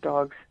use of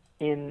dogs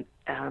in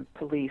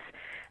police.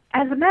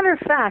 As a matter of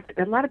fact,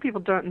 a lot of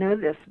people don't know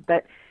this,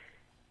 but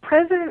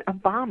President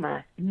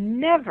Obama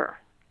never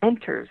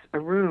enters a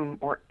room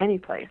or any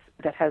place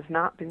that has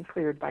not been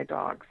cleared by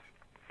dogs.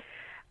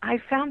 I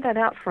found that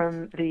out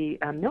from the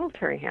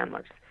military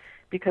handlers,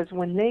 because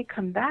when they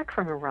come back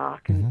from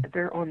Iraq and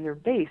they're on their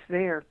base,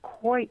 they are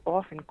quite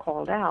often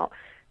called out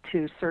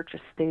to search a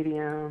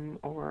stadium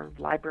or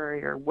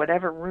library or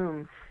whatever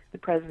room the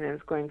president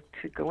is going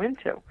to go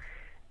into.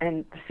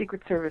 And the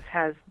Secret Service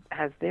has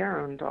their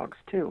own dogs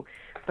too.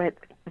 But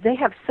they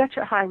have such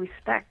a high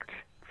respect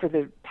for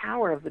the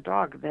power of the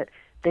dog that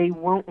they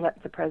won't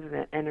let the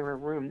president enter a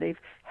room. They've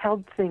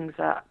held things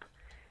up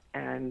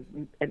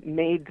and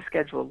made the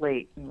schedule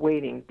late,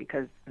 waiting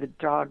because the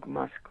dog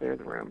must clear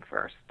the room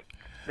first.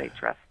 They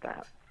trust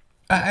that.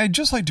 I'd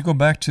just like to go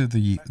back to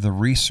the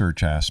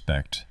research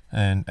aspect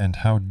and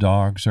how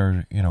dogs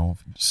are,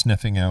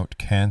 sniffing out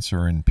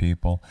cancer in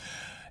people.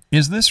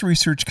 Is this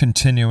research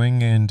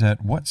continuing, and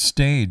at what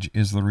stage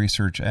is the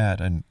research at?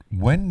 And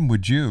when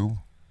would you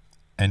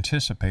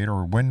anticipate,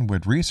 or when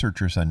would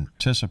researchers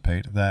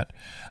anticipate that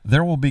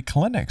there will be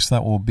clinics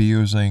that will be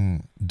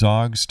using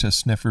dogs to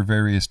sniff for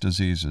various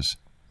diseases?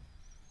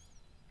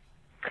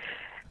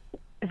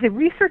 The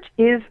research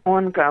is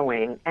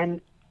ongoing,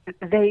 and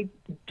they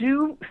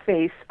do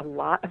face a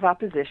lot of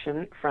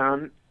opposition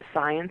from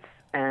science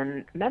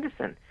and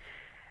medicine.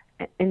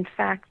 In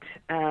fact,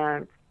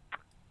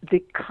 the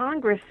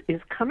Congress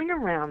is coming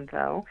around,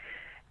 though,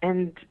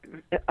 and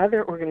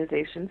other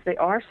organizations, they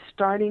are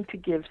starting to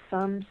give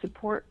some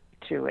support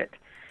to it.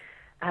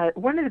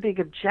 One of the big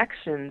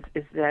objections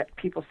is that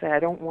people say, I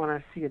don't want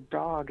to see a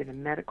dog in a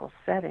medical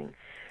setting,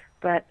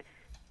 but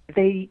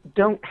they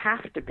don't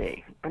have to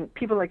be. And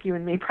people like you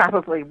and me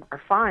probably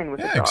are fine with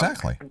a dog.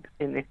 Exactly.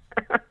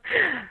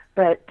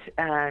 But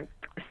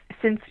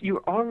since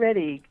you're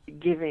already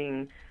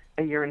giving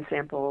a urine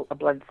sample, a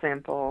blood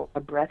sample, a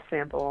breath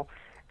sample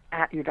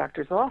at your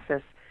doctor's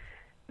office,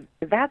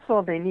 that's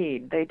all they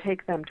need. They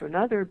take them to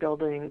another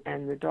building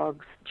and the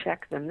dogs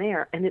check them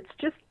there. And it's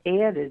just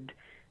added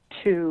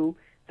to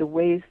the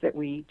ways that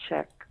we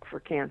check for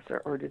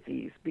cancer or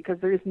disease, because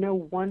there is no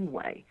one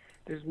way.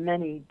 There's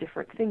many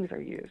different things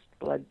are used,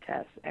 blood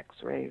tests,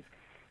 x-rays.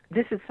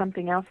 This is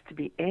something else to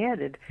be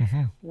added,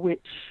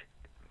 which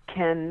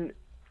can,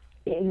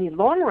 in the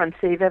long run,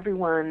 save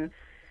everyone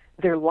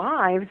their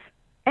lives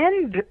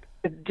and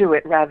do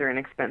it rather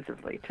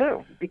inexpensively,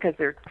 too, because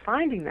they're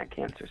finding that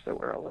cancer so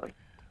early.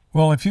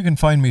 Well, if you can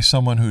find me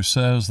someone who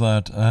says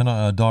that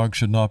a dog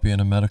should not be in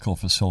a medical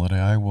facility,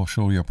 I will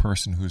show you a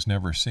person who's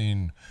never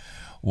seen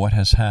what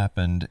has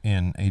happened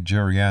in a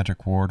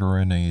geriatric ward or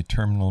in a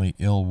terminally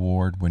ill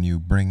ward when you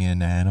bring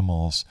in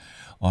animals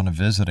on a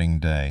visiting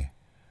day.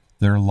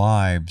 Their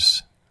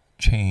lives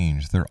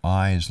change. Their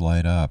eyes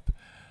light up.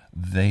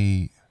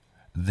 They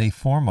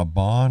form a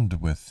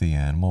bond with the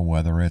animal,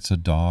 whether it's a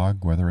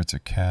dog, whether it's a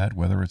cat,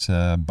 whether it's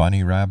a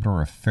bunny rabbit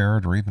or a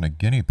ferret or even a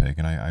guinea pig.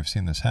 And I've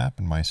seen this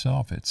happen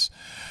myself. It's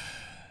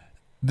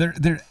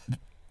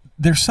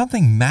there's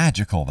something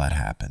magical that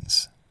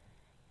happens.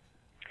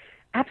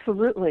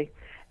 Absolutely.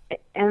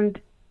 And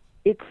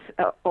it's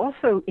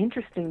also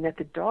interesting that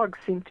the dogs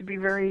seem to be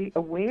very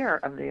aware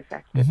of the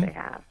effects that they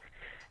have.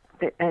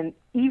 And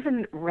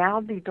even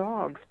rowdy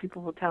dogs,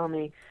 people will tell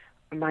me,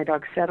 my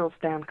dog settles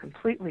down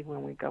completely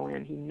when we go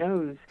in. He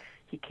knows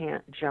he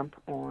can't jump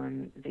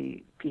on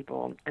the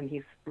people, and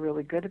he's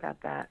really good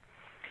about that.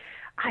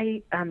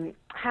 I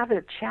have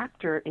a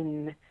chapter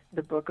in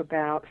the book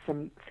about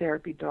some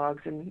therapy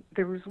dogs, and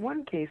there was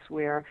one case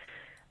where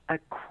a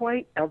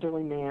quite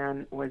elderly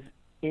man was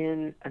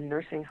in a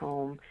nursing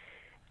home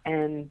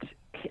and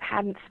he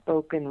hadn't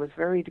spoken, was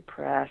very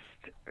depressed.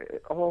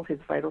 All his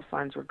vital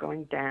signs were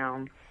going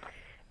down.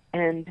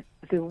 And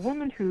the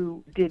woman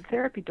who did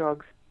therapy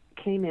dogs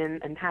came in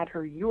and had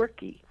her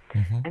Yorkie.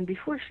 Mm-hmm. And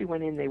before she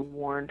went in, they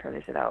warned her.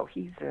 They said, oh,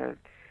 he's a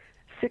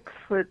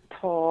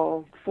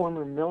 6-foot-tall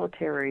former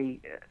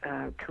military,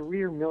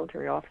 career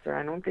military officer.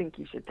 I don't think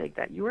you should take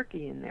that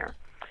Yorkie in there.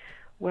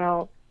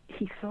 Well,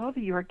 he saw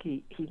the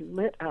Yorkie. He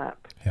lit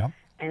up. Yeah.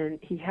 And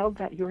he held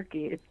that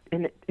Yorkie.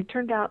 It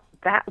turned out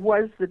that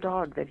was the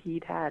dog that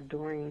he'd had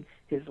during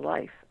his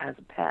life as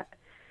a pet.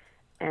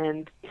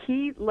 And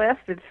he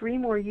lasted 3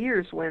 more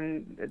years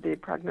when the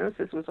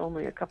prognosis was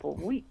only a couple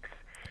of weeks.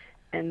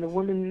 And the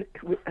woman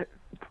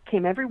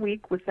came every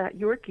week with that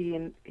Yorkie,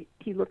 and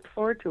he looked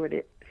forward to it.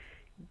 It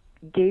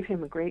gave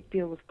him a great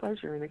deal of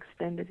pleasure and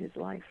extended his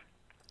life.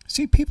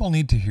 See, people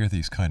need to hear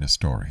these kind of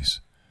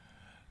stories.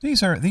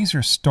 These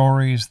are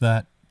stories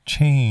that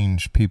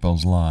change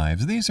people's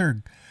lives. These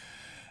are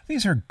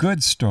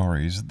good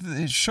stories.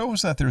 It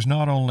shows that there's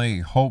not only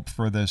hope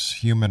for this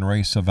human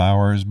race of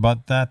ours,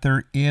 but that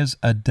there is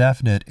a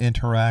definite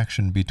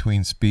interaction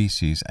between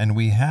species, and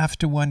we have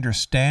to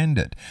understand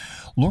it.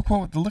 Look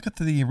at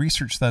the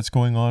research that's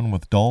going on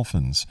with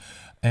dolphins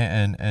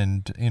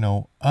and you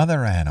know,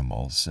 other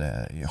animals.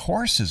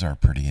 Horses are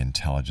pretty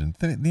intelligent,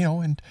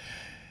 and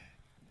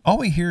all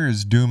we hear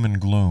is doom and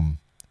gloom.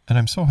 And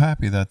I'm so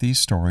happy that these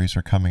stories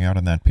are coming out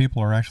and that people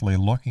are actually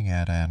looking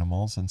at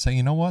animals and saying,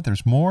 you know what,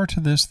 there's more to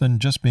this than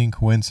just being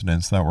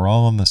coincidence that we're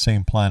all on the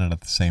same planet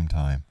at the same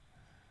time.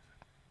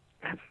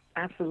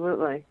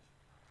 Absolutely.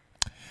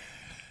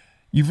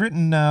 You've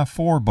written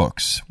 4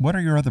 books. What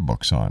are your other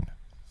books on?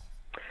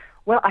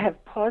 Well, I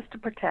have Paws to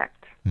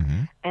Protect,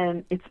 mm-hmm.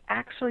 and it's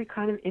actually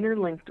kind of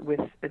interlinked with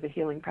the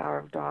healing power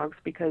of dogs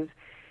because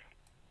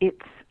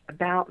it's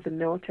about the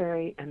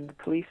military and the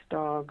police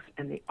dogs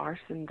and the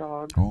arson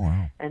dogs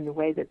and the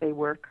way that they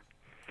work.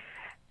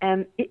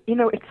 And, it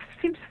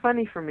seems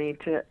funny for me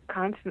to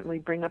constantly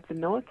bring up the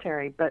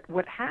military, but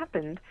what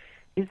happened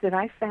is that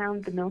I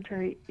found the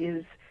military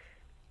is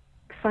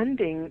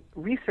funding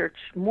research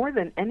more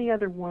than any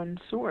other one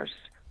source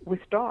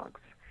with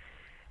dogs.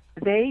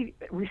 They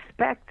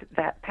respect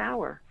that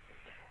power.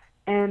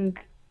 And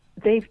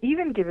they've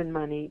even given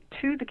money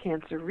to the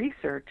cancer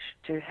research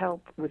to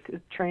help with the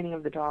training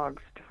of the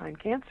dogs to find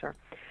cancer.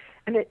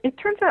 And it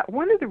turns out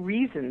one of the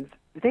reasons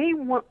they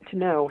want to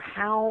know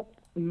how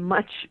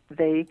much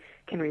they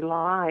can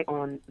rely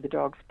on the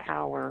dog's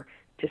power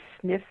to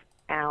sniff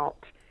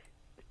out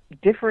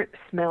different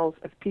smells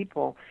of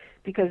people,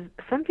 because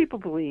some people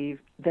believe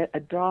that a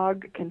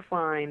dog can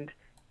find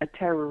a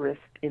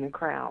terrorist in a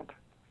crowd.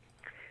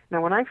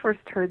 Now, when I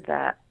first heard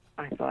that,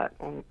 I thought,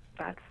 oh,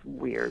 that's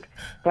weird.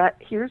 But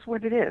here's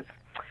what it is.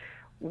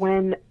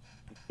 When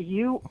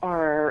you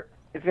are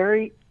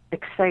very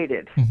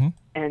excited, mm-hmm.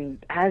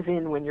 and as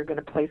in when you're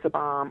going to place a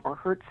bomb or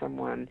hurt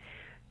someone,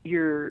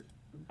 your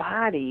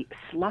body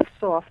sloughs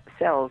off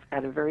cells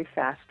at a very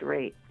fast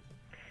rate.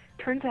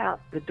 Turns out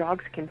the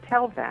dogs can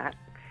tell that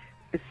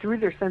through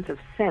their sense of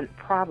scent,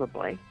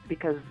 probably,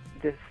 because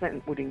the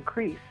scent would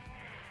increase.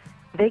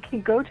 They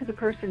can go to the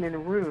person in a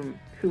room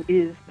who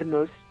is the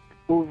most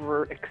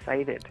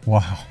overexcited.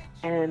 Wow.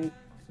 And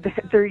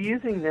they're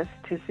using this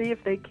to see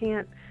if they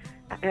can't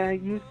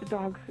use the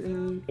dogs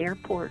in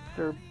airports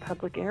or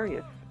public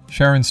areas.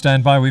 Sharon,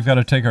 stand by. We've got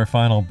to take our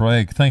final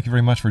break. Thank you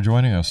very much for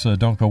joining us.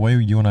 Don't go away.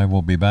 You and I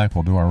will be back.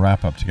 We'll do our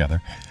wrap-up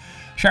together.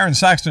 Sharon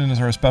Saxton is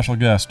our special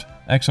guest.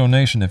 Exo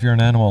Nation, if you're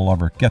an animal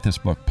lover, get this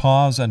book,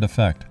 Paws and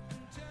Effect,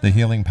 The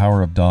Healing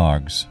Power of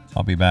Dogs.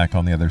 I'll be back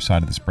on the other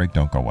side of this break.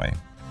 Don't go away.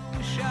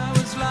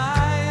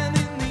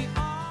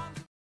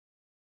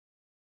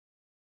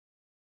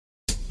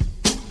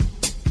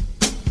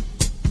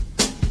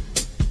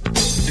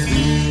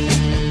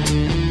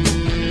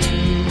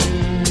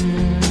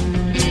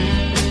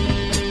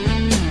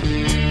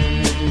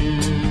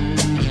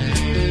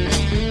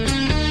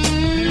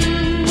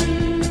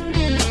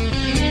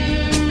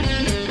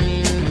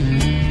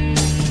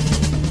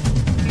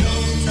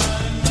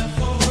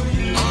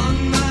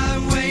 On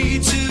my way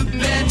to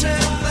better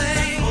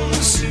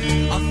things.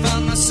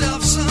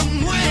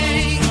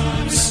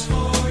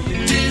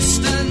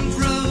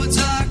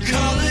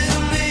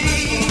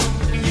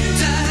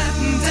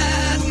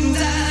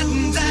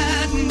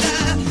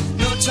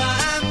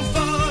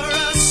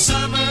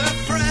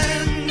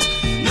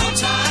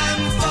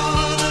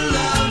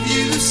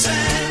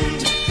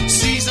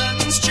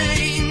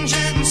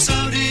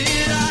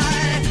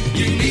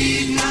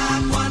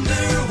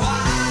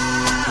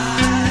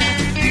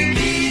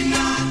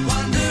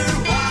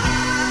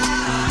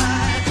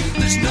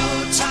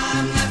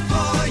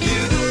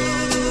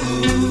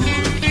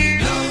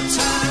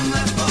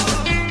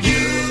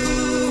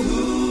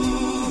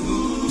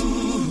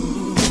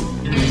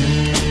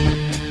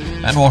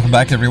 And welcome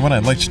back, everyone.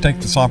 I'd like to take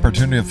this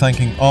opportunity of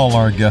thanking all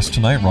our guests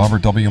tonight.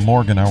 Robert W.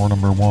 Morgan, hour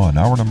number 1.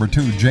 Hour number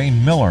 2,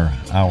 Jane Miller.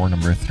 Hour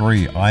number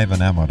 3, Ivan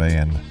Amode.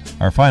 And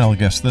our final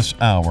guest this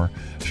hour,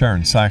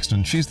 SHARON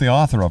SAKSON. She's the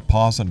author of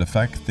Paws and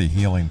Effect, The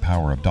Healing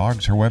Power of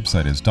Dogs. Her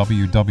website is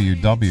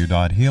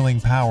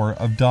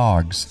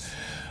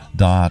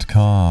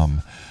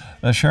www.healingpowerofdogs.com.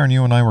 SHARON,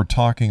 you and I were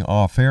talking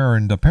off air,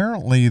 and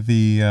apparently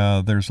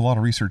there's a lot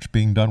of research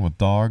being done with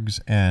dogs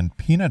and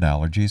peanut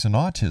allergies and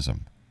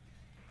autism.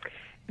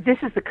 This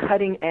is the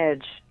cutting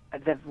edge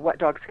of what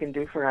dogs can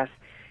do for us.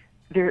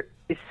 There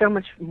is so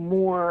much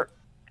more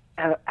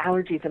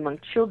allergies among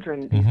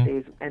children these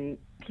days, and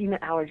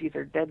peanut allergies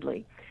are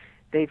deadly.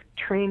 They've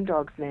trained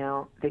dogs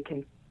now. They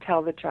can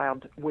tell the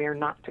child where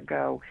not to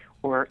go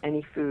or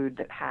any food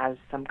that has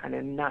some kind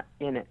of nut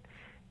in it,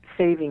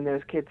 saving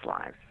those kids'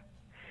 lives.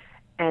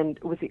 And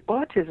with the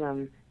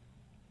autistic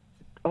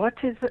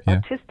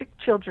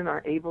children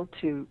are able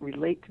to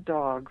relate to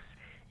dogs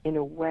in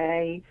a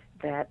way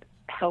that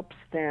helps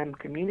them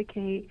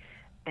communicate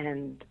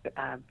and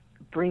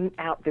bring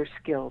out their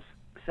skills.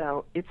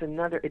 So it's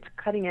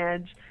cutting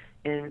edge,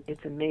 and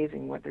it's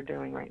amazing what they're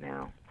doing right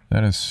now.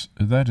 That is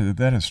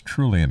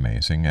truly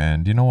amazing.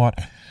 And you know what?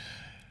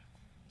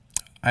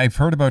 I've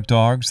heard about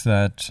dogs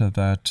that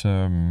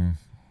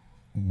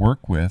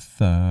work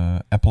with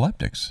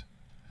epileptics,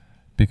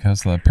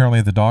 because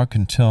apparently the dog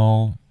can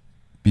tell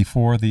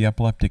before the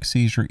epileptic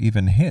seizure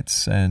even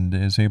hits and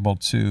is able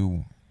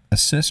to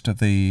assist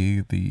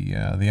the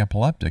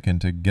epileptic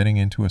into getting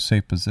into a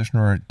safe position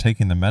or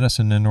taking the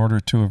medicine in order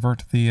to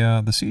avert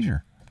the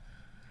seizure.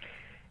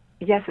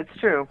 Yes, it's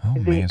true. Oh,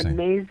 the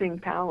amazing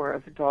power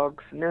of the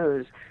dog's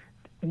nose.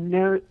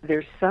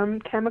 There's some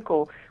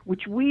chemical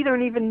which we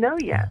don't even know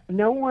yet.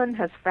 No one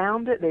has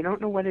found it. They don't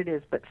know what it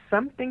is, but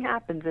something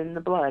happens in the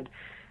blood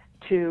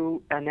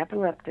to an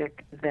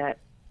epileptic that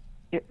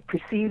it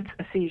precedes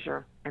a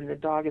seizure, and the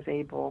dog is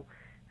able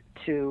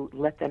to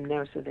let them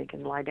know so they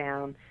can lie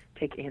down,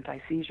 take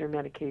anti-seizure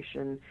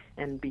medication,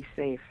 and be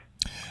safe.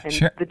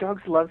 And the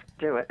dogs love to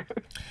do it.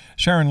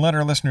 SHARON, let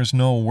our listeners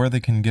know where they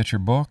can get your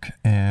book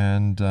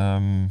and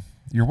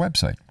your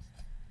website.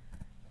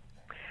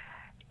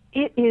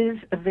 It is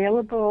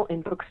available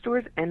in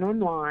bookstores and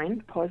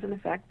online, Paws and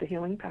Effect, The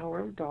Healing Power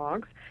of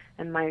Dogs.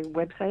 And my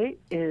website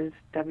is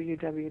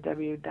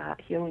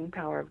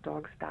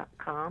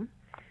www.healingpowerofdogs.com.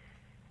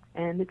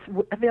 And it's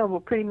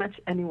available pretty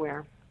much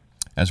anywhere.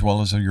 As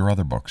well as your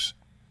other books.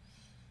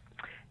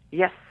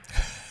 Yes.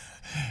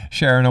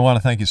 SHARON, I want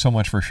to thank you so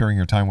much for sharing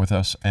your time with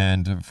us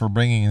and for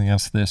bringing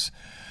us this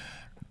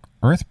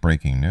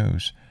earth-breaking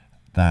news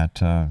that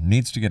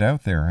needs to get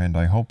out there. And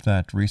I hope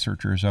that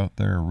researchers out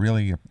there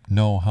really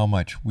know how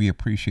much we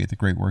appreciate the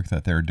great work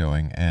that they're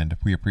doing, and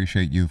we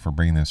appreciate you for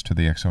bringing this to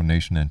the X-Zone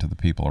Nation and to the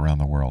people around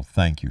the world.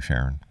 Thank you,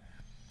 SHARON.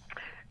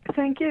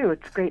 Thank you.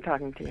 It's great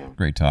talking to you.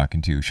 Great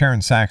talking to you.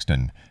 SHARON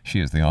SAKSON. She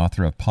is the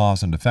author of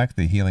Paws and Effect,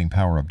 The Healing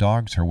Power of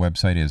Dogs. Her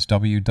website is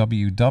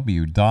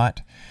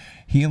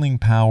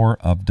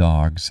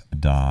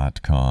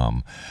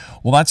www.healingpowerofdogs.com.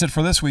 Well, that's it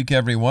for this week,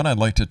 everyone. I'd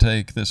like to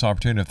take this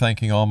opportunity of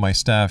thanking all my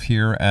staff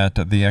here at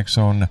the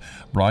X-Zone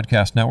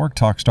Broadcast Network,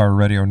 Talkstar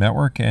Radio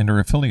Network, and our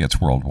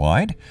affiliates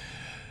worldwide.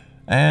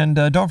 And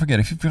don't forget,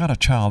 if you've got a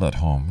child at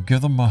home,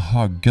 give them a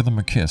hug, give them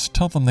a kiss.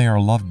 Tell them they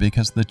are loved,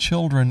 because the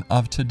children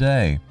of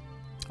today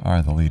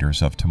are the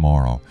leaders of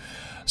tomorrow.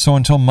 So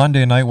until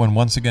Monday night, when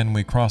once again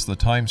we cross the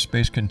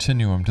time-space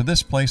continuum to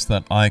this place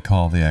that I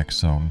call the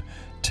X-Zone,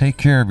 take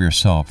care of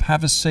yourself,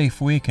 have a safe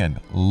weekend,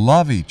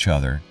 love each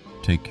other,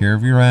 take care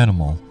of your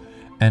animal,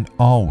 and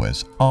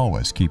always,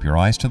 always keep your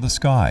eyes to the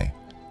sky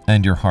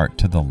and your heart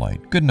to the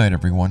light. Good night,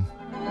 everyone.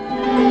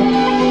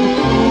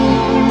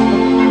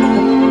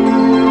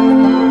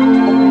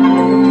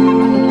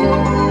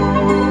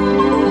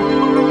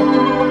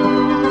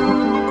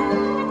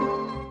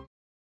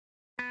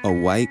 A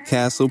White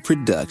Castle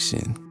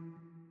production.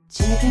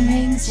 Chicken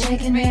rings,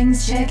 chicken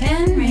rings,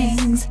 chicken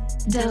rings.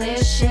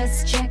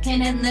 Delicious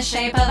chicken in the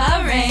shape of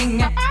a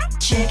ring.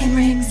 Chicken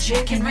rings,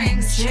 chicken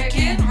rings,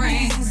 chicken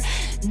rings.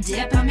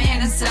 Dip them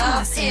in a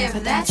sauce if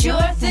that's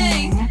your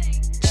thing.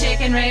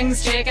 Chicken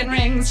rings, chicken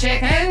rings,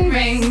 chicken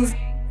rings.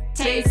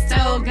 Taste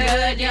so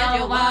good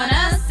you'll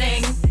wanna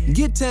sing.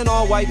 Get 10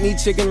 all-white meat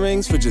chicken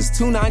rings for just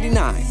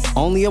 $2.99.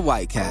 Only at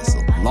White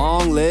Castle.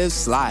 Long live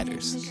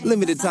sliders.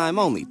 Limited time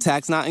only.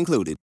 Tax not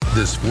included.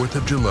 This 4th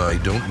of July,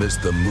 don't miss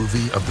the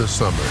movie of the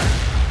summer.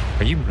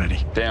 Are you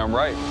ready? Damn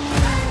right.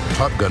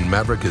 Top Gun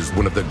Maverick is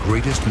one of the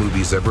greatest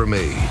movies ever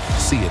made.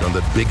 See it on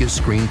the biggest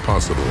screen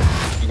possible.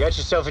 You got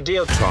yourself a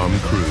deal. Tom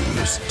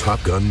Cruise,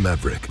 Top Gun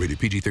Maverick, rated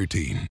PG-13.